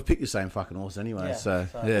we've picked the same fucking horse anyway, Yeah, so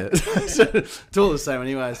so- yeah. So, it's all the same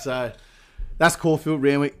anyway, so that's Caulfield,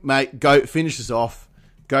 Randwick. Mate, go finish this off.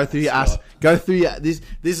 Go through your ass. Go through your this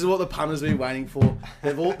is what the punters been waiting for.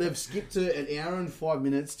 They've skipped to an hour and 5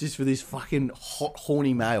 minutes just for this fucking hot,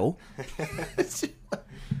 horny mail.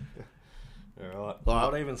 Alright.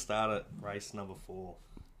 I'll even start at race number 4.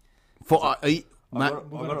 Mate, I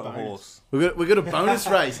got a horse. we got a bonus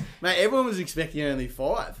race, mate. Everyone was expecting only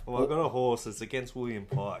 5. Well, I got a horse. It's against William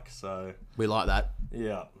Pike, so We like that.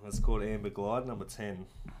 yeah, it's called Amber Glide, number 10.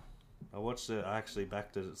 I watched it. I actually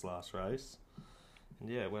backed it its last race, and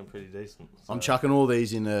yeah, it went pretty decent. So, I'm chucking all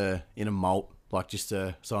these in a malt, like just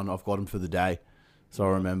so I've got them for the day, so I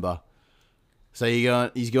remember. So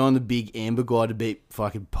he's going the big Amber Glide to beat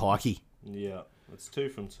fucking Pikey. yeah, it's 2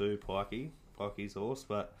 from 2, Pikey's horse,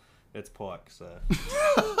 but it's Pike, so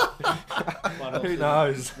who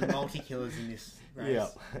knows? The multi-killers in this race. Yeah.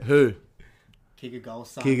 Who? Kick a goal,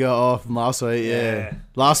 son. Kicker off last week, yeah. Yeah.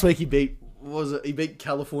 Last week he beat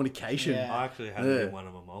Californication. Yeah. I actually had it in one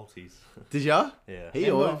of my multis. Did ya? Yeah, He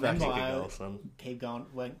Remember- always backed remember it. Kick a goal, son. Keep going.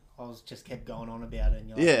 When I was just kept going on about it, and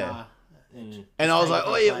you're like, Yeah. nah. And I was like,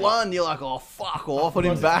 oh, you won. You're like, oh, fuck off. I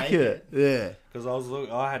didn't forgot to back take it. Yeah. Because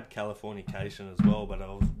I had Californication as well, but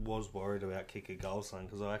I was worried about Kick a Goal, son,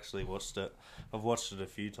 because I actually watched it. I've watched it a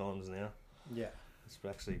few times now. Yeah. It's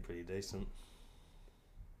actually pretty decent.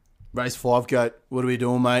 Race 5, goat. What are we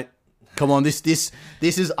doing, mate? Come on, this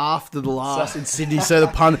is after the last in Sydney. So the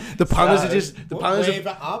punters are just the punters We're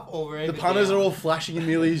either up or we're either the punters down. are all flashing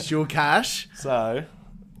Amelia's dual cash. So,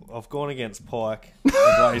 I've gone against Pike in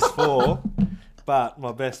race 4, but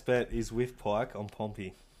my best bet is with Pike on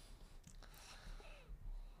Pompey.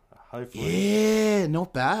 Hopefully. Yeah,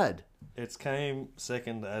 not bad. It's came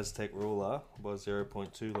second to Aztec Ruler by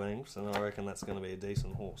 0.2 lengths, and I reckon that's going to be a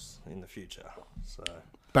decent horse in the future. So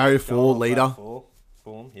Barrier go 4 on leader. flat 4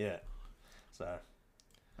 form, yeah. So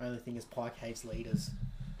Only thing is, Pike hates leaders.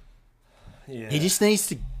 yeah, He just needs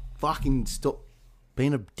to fucking stop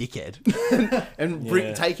being a dickhead and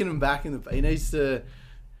Yeah. taking him back in the. He needs to.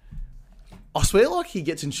 I swear, like he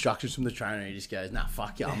gets instructions from the trainer, and he just goes, "Nah,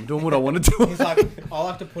 fuck you, I'm doing what I want to do." He's like, I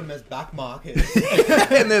like to put him as back markers.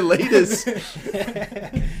 and they're leaders.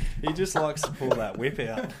 he just likes to pull that whip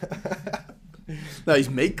out. No, he's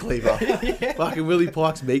meat cleaver. Fucking Willie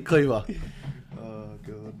Pike's meat cleaver. Oh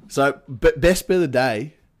god. So, best bet of the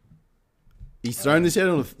day. He's thrown this out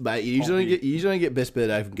on the mate. You usually don't get best bet of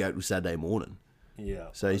the day from Goat till Saturday morning. Yeah.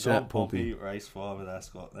 So he's I've out gone Pompey. race 5 at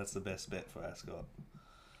Ascot. That's the best bet for Ascot.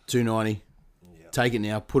 $2.90. Yeah. Take it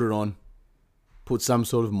now. Put it on. Put some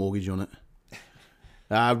sort of mortgage on it.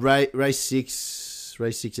 Race 6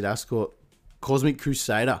 at Ascot. Cosmic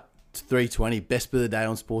Crusader. It's $3.20. Best bet of the day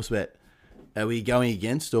on SportsBet. Are we going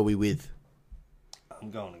against or are we with?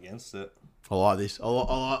 I'm going against it. I like this. I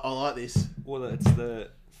like this. Well, it's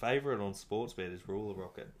the favourite on SportsBet is Ruler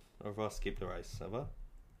Rocket. Or have I skipped a race, have I?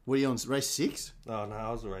 What are you on? Race 6? Oh, no,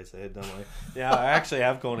 I was a race ahead, don't worry. Yeah, I actually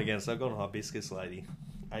have gone against. I've gone Hibiscus Lady.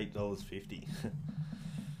 $8.50.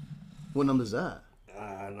 What number's that?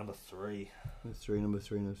 Number 3. Number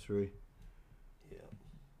three. Yeah.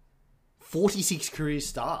 46 career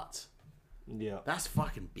starts. Yeah. That's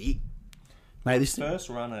fucking big. Mate, this thing. First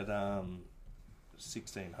run at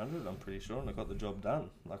 1600, I'm pretty sure, and I got the job done.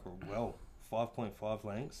 Like, well, 5.5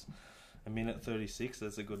 lengths. A minute 36,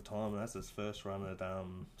 that's a good time. That's his first run at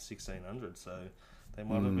 1600, so they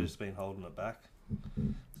might have just been holding it back.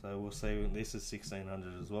 So we'll see. This is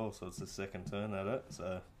 1600 as well, so it's the second turn at it.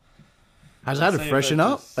 So Has it had to see if freshen it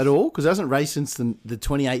up just- at all? Because it hasn't raced since the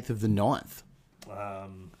 28th of the 9th. nah,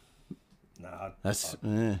 That's it's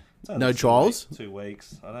only no 2 trials. 2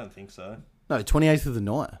 weeks. I don't think so. No, 28th of the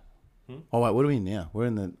night. Hmm? Oh, wait, what are we in now? We're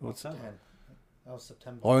in the... What's that? 10. That was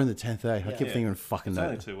September. Oh, we're in the 10th day. I Yeah. kept thinking of fucking... It's no.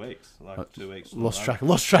 only 2 weeks. Like 2 weeks. Lost track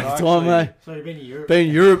of I time, mate. So you've been in Europe. Been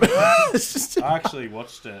in Europe. It's just... I actually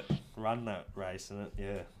watched it run that race, and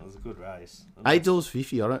it was a good race. And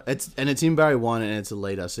 $8.50. I don't. It's in Barry 1 and it's a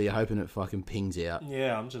litre, so you're hoping it fucking pings out.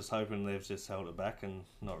 yeah, I'm just hoping they've just held it back and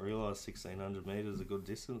not realised 1,600 metres is a good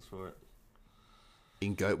distance for it.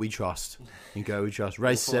 In GOAT we trust. Race We'll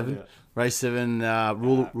find 7. out. Race 7.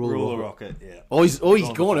 Ruler Rocket. Yeah. Oh, he's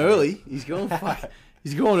Gone gone for early. He's gone. Fuck.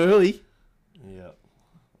 He's gone early. Yeah.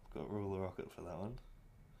 Got Ruler Rocket for that one.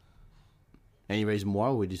 Any reason why?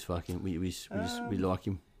 Or we just fucking we like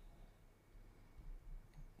him.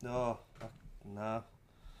 No, nah. I'm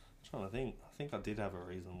trying to think. I think I did have a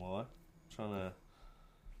reason why. Trying to.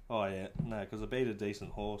 Oh yeah, no, because I beat a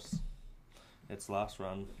decent horse. Its last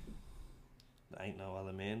run. There ain't no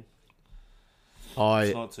other man. Oh,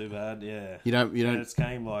 It's not too bad. Yeah. you don't. And it's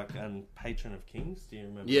came like Patron of Kings. Do you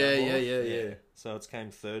remember? Yeah, that yeah, horse? yeah. So it's came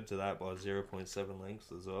third to that by 0.7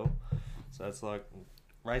 lengths as well. So it's like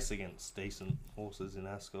race against decent horses in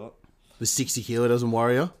Ascot. The 60 kilo doesn't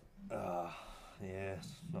worry you. Yeah,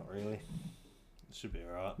 not really. It should be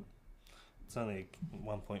alright. It's only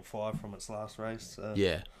 1.5 from its last race. So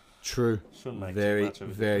Yeah, true. Shouldn't make very, too much of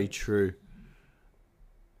a very difference. true.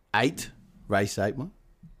 8, race 8, man.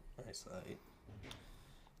 Race 8.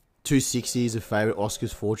 260 is a favourite.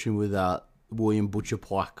 Oscar's Fortune with William Butcher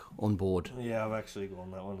Pike on board. Yeah, I've actually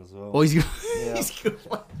gone that one as well. Oh, he's good. Yeah. He's good.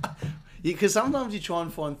 Because sometimes you try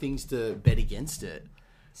and find things to bet against it.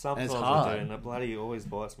 Sometimes it's I hard. do, and it bloody always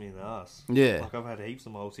bites me in the ass. Yeah. Like I've had heaps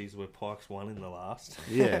of multis where Pike's won in the last.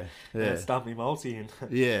 Yeah, And yeah, it stumped me multi in.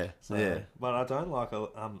 yeah, So, yeah. But I don't like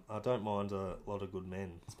I don't mind a lot of good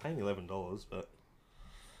men. It's paying $11, but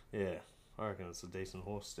yeah, I reckon it's a decent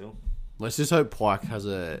horse still. Let's just hope Pike has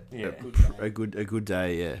a Yeah. good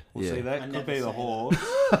day. Yeah, Well, yeah. see, I that could never be the say horse.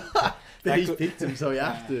 But he's could- picked him, so he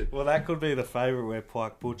has to. Well, that could be the favourite where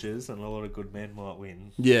Pike butchers and a lot of good men might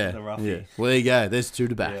win. Yeah, The roughie. yeah. Well, there you go. There's 2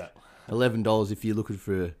 to back. Yeah. $11 if you're looking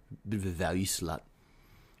for a bit of a value slut.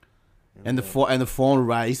 And the final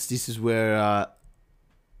race. This is where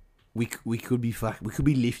we could be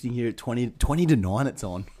lifting here at 20 to 9. It's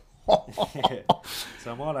on. Yeah.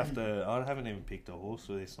 So I might have to. I haven't even picked a horse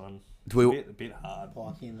for this one. Do we- A bit hard.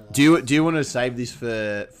 Pike in the Do you want to save this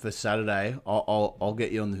for Saturday? I'll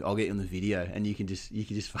get you on the video, and you can just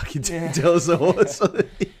fucking Yeah. tell us the horse.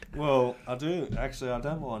 Well, I do actually. I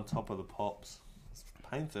don't mind Top of the Pops. It's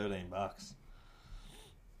paying $13.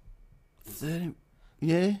 30,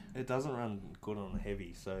 yeah. It doesn't run good on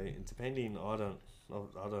heavy, so depending. I don't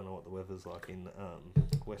know what the weather's like in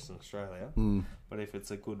Western Australia, but if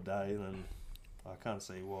it's a good day, then I can't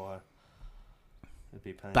see why it'd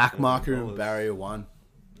be paying Back marker $13. and barrier 1.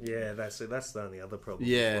 Yeah, that's it. That's the only other problem.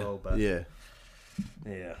 Yeah, as well, but yeah.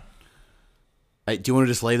 yeah, Hey, do you want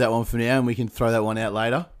to just leave that one for now, and we can throw that one out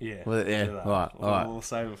later? yeah. Well, yeah. Do that. All right. We'll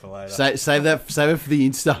save it for later. Save it for the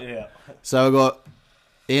Insta. Yeah. So I got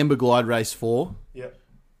Amber Glide race 4, Yep.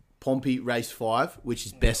 Pompey race 5, which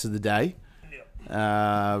is best of the day.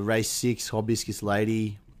 Yep. Race 6, Hibiscus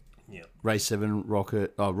Lady. Yep. Race 7,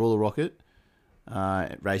 Ruler Rocket.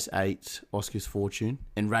 Race 8, Oscar's Fortune.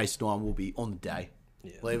 And race 9 will be on the day.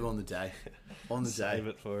 Yeah. Leave it on the day. On the day. Save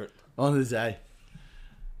it for it. On the day.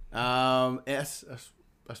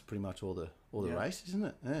 That's pretty much all the Yeah. race, isn't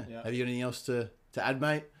it? Yeah. Yeah. Have you got anything else to add,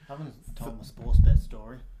 mate? I haven't told my SportsBet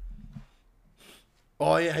story.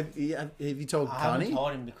 Oh yeah, have you told I haven't Carney?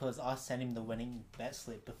 told him because I sent him the winning bet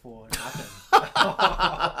slip before it happened.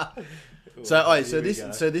 Here we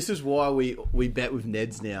go. So this is why we bet with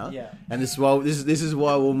Neds now. Yeah. And this is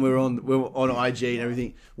why when we're on IG and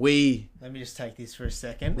everything, we Let me just take this for a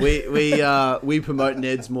second. we promote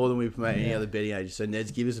Neds more than we promote any other betting agent. So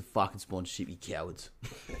Neds, give us a fucking sponsorship, you cowards.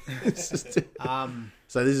 It's just-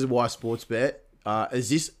 so this is why SportsBet. Is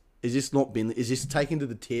this taken to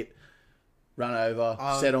the tip? Run over,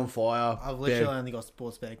 set on fire. I've literally only got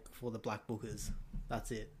SportsBet for the black bookers.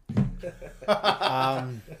 That's it.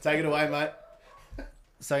 Take it away, mate.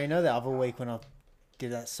 So you know the other week when I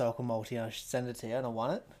did that soccer multi and I sent it to you and I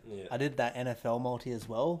won it? Yeah. I did that NFL multi as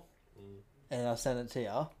well and I sent it to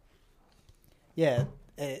you. Yeah,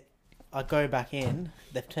 I go back in,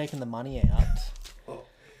 they've taken the money out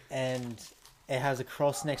and it has a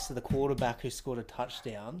cross next to the quarterback who scored a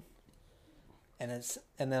touchdown. And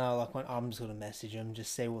then I went, I'm just gonna message them,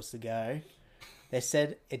 just see what's the go. They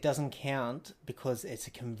said it doesn't count because it's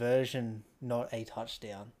a conversion, not a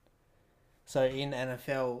touchdown. So in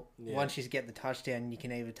NFL, once you get the touchdown, you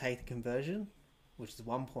can either take the conversion, which is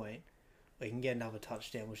 1 point, or you can get another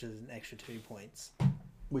touchdown, which is an extra 2 points.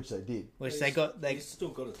 Which they did. which they got. They They still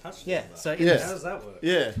got a touchdown. yeah. though. So Yeah. How does that work?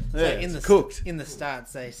 Yeah, So in the cooked. in the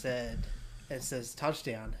stats, they said it says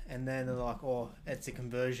touchdown, and then they're like, "Oh, it's a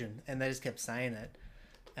conversion," and they just kept saying it,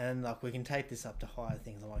 and like, we can take this up to higher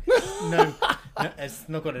things. I'm like, no, it's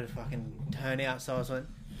not going to fucking turn out. So I was like,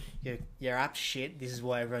 your app's shit. This is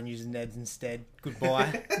why everyone uses Neds instead.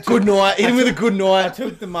 Goodbye. Good night. Hit him with a good I night.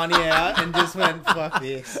 took the money out and just went, fuck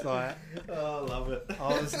this. Like, Oh, I love it.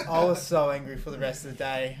 I was so angry for the rest of the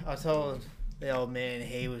day. I told the old man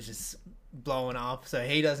he was just blowing up, so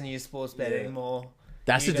he doesn't use SportsBet Yeah. anymore.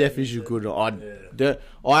 That's You the don't definition use of it. good.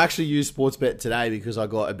 I actually used SportsBet today because I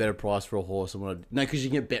got a better price for a horse. Because you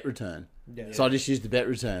can get bet return. Yeah. So I just used the bet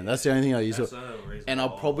return. That's the only thing I use. That's the only reason And I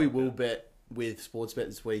why probably like will it. bet with SportsBet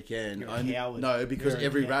this weekend. You're a coward. No, because You're a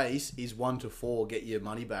every coward. race is 1 to 4. Get your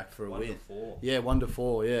money back for a 1 to win. 4. Yeah, 1 to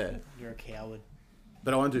 4. Yeah, You're a coward.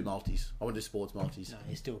 but I won't do multis. I won't do sports multis. No,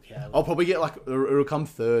 you're still a coward. I'll probably get like it'll come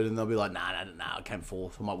third, and they'll be like, nah, I came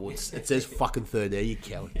fourth. I'm like, well, it says fucking third there, you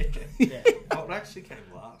coward. Yeah. Oh, it actually came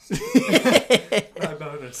last. No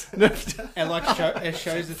bonus. And like, it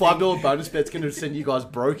shows the $5 bonus bet's gonna send you guys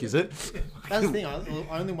broke, is it? That's the thing.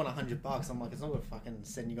 I only want $100. I'm like, it's not gonna fucking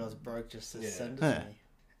send you guys broke just to Yeah. send it Yeah. to me.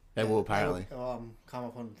 They will apparently. Come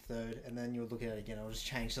up on third, and then you'll look at it again. I'll just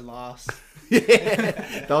change to last.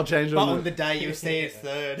 Yeah, they'll change it. But on the day you'll see it's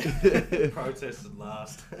third. Protested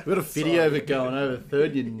last. We've got a video of it going over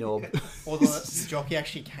third, you knob. Or the jockey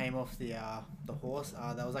actually came off the horse.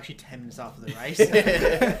 That was actually 10 minutes after the race.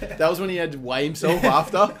 That was when he had to weigh himself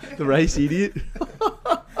after the race, idiot.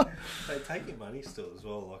 They take your money still as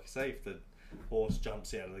well. Like, say if the horse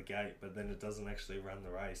jumps out of the gate, but then it doesn't actually run the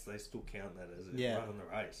race, they still count that as it running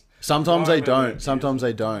the race. Sometimes I they remember don't. Sometimes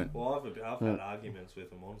they don't. Well, I've had arguments with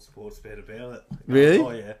them on SportsBet about it. Really?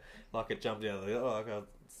 Oh yeah, like it jumped out of the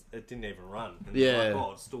it didn't even run. And Yeah. they're like,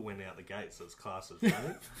 oh, it still went out the gate, so it's classed as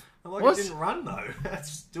running. I'm like, What? it didn't run though. It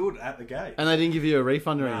stood at the gate. And they didn't give you a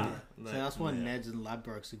refund or Nah, anything. So that's why yeah. Neds and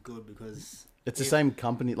Ladbrokes are good, because It's the same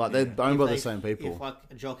company. Like they're owned by the same people. If like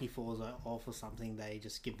a jockey falls off or something, they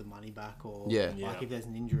just give the money back, or Yeah. like Yeah. if there's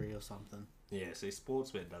an injury or something. Yeah, see,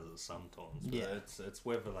 SportsBet does it sometimes. But Yeah. it's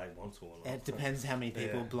whether they want to or not. It depends how many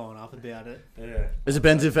people Yeah. are blowing up about it. Yeah. It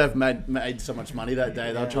depends if they've made so much money that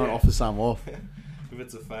day. They'll try and Yeah. offer some off. If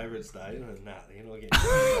it's a favourites day, then nah, you're not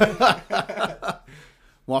getting.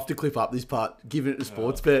 We'll have to clip up this part, giving it to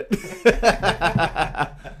SportsBet.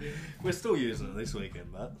 We're still using it this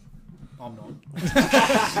weekend, but I'm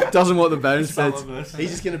not. Doesn't want the bonus Some bets. of us.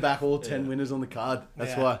 He's just going to back all 10 Yeah. winners on the card.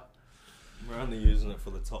 That's Yeah. why. we're only using it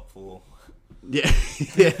for the top 4. Yeah.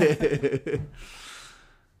 Yeah.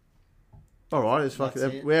 All right, it's fucking.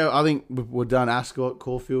 That's it. Well, I think we're done. Ascot,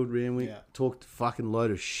 Caulfield, Randwick. Yeah. Talked fucking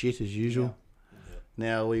load of shit as usual. Yeah.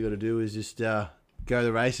 Now all you got to do is just go to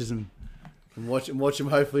the races and watch them.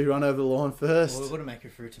 Hopefully run over the line first. Well, we've got to make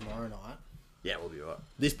it through tomorrow night. Yeah, we'll be right.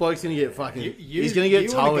 This bloke's gonna get fucking. You, he's gonna get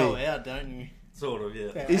you wanna go Tully. out, don't you? Sort of,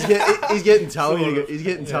 yeah. He's getting Tully. Sort of. He's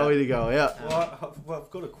getting Yeah. Tully to go out. Well,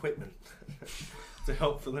 I've got equipment to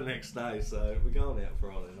help for the next day, so we're going out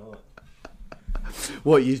Friday night.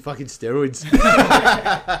 What? Use fucking steroids?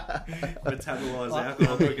 Metabolise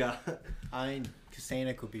alcohol quicker. I mean,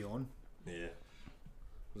 casino could be on. Yeah.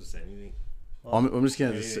 Just anything. I'm just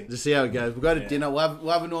gonna Yeah. just see how it goes. We'll go to Yeah. dinner. We'll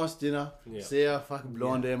have a nice dinner. Yeah. See how fucking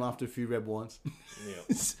blind I am after a few red wines.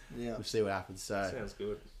 Yeah. Yeah. We'll see what happens. So, Sounds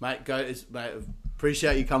good. mate, mate.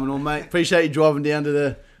 Appreciate you coming on, mate. Appreciate you driving down to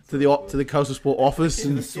the Coastal Sport office The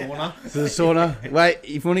and sauna. to the sauna. Wait,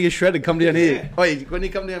 if you want to get shredded, come down here. Wait, when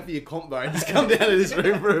you come down for your comp, bro, just come down to this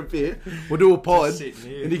room for a bit. We'll do a pod, Just sitting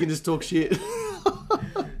here. and you can just talk shit. Oh,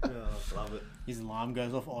 love it. His alarm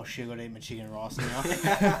goes off. Oh shit, I gotta eat my chicken and rice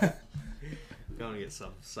now. Going to get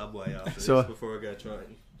some Subway after So- this before I go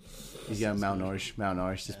training. He's going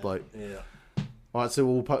malnourished, this bloke. Yeah. All right, so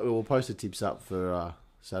we'll post the tips up for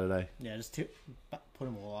Saturday. Yeah, just put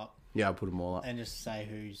them all up Yeah, I'll put them all up. and just say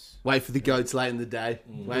who's Wait for the goats late in the day.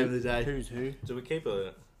 Late in the day. who's who. Do we keep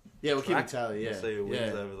a Yeah, we'll keep track it tally. Yeah, and see who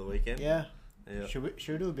wins yeah. over the weekend? Yeah. Yeah. Should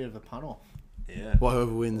we do a bit of a pun off? Yeah. Well, whoever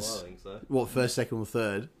Well, wins, I think so. what first, second, or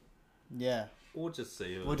third? Yeah. We'll just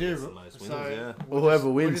see who We'll gets do the most wins, so. yeah. Well, whoever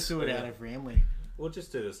We'll wins. just do it Yeah. out of Ramley. We'll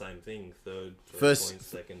just do the same thing. Third, 3 First- points,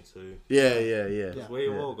 second, 2. Yeah. Yeah.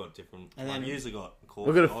 We've all got different. And And then- then usually got.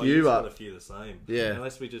 We've got a few, you've but- got a few the same. Yeah.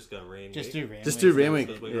 Unless we just go Randwick. Just do Ramley. Just do Randwick.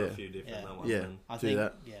 Because we've got Yeah. a few different Yeah. that one. Yeah. then. I Do think.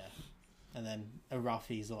 that. Yeah. And then a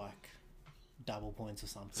roughy's like double points or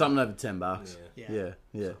something. Something over $10. Yeah. Yeah. Yeah.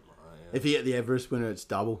 Something like that, If you get the Everest winner, it's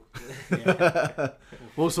double. Yeah.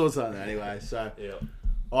 All sorts of that anyway. So, yeah.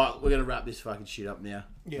 Alright, we're going to wrap this fucking shit up now.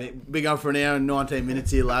 Yeah. Been going for an hour and 19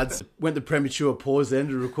 minutes here, lads. Went the premature pause then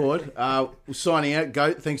to record. We're signing out.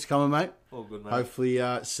 Goat, thanks for coming, mate. All good, mate. Hopefully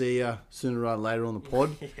see you sooner rather than later on the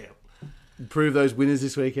pod. Yeah. Improve those winners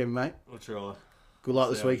this weekend, mate. We'll try. Good luck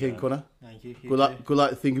See this how we weekend, go. Connor. Thank you. Good luck. Good luck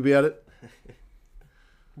to think about it.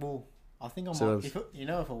 Well, I think I So might. If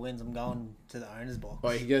it wins, I'm going to the owner's box.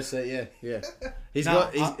 Oh, you can go see, yeah. He's No,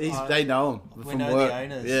 got. They know him We from know work. the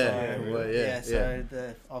owners. Yeah, so, from work, yeah.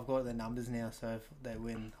 So I've got the numbers now. So if they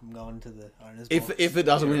win, I'm going to the owner's If box. it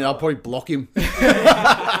doesn't win, I'll probably block him.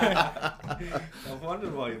 I've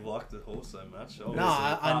wondered why you liked the horse so much. No,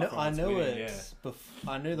 Obviously, I knew winning, it.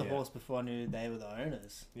 I knew the horse before I knew they were the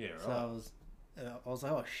owners. Yeah, right. So I was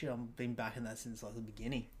like, oh shit, I've been backing that since like the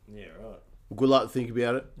beginning. Yeah, right. Good luck to think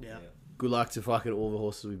about it. Yeah. Good luck to fucking all the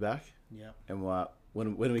horses we back. Yeah. And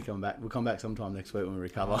when do we come back? We'll come back sometime next week when we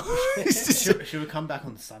recover. Should we come back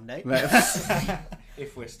on Sunday? Mate,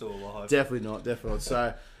 If we're still alive. definitely not.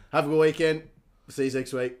 So have a good weekend. See you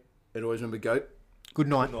next week. And always remember, goat. Good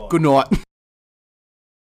night. Good night. Good night.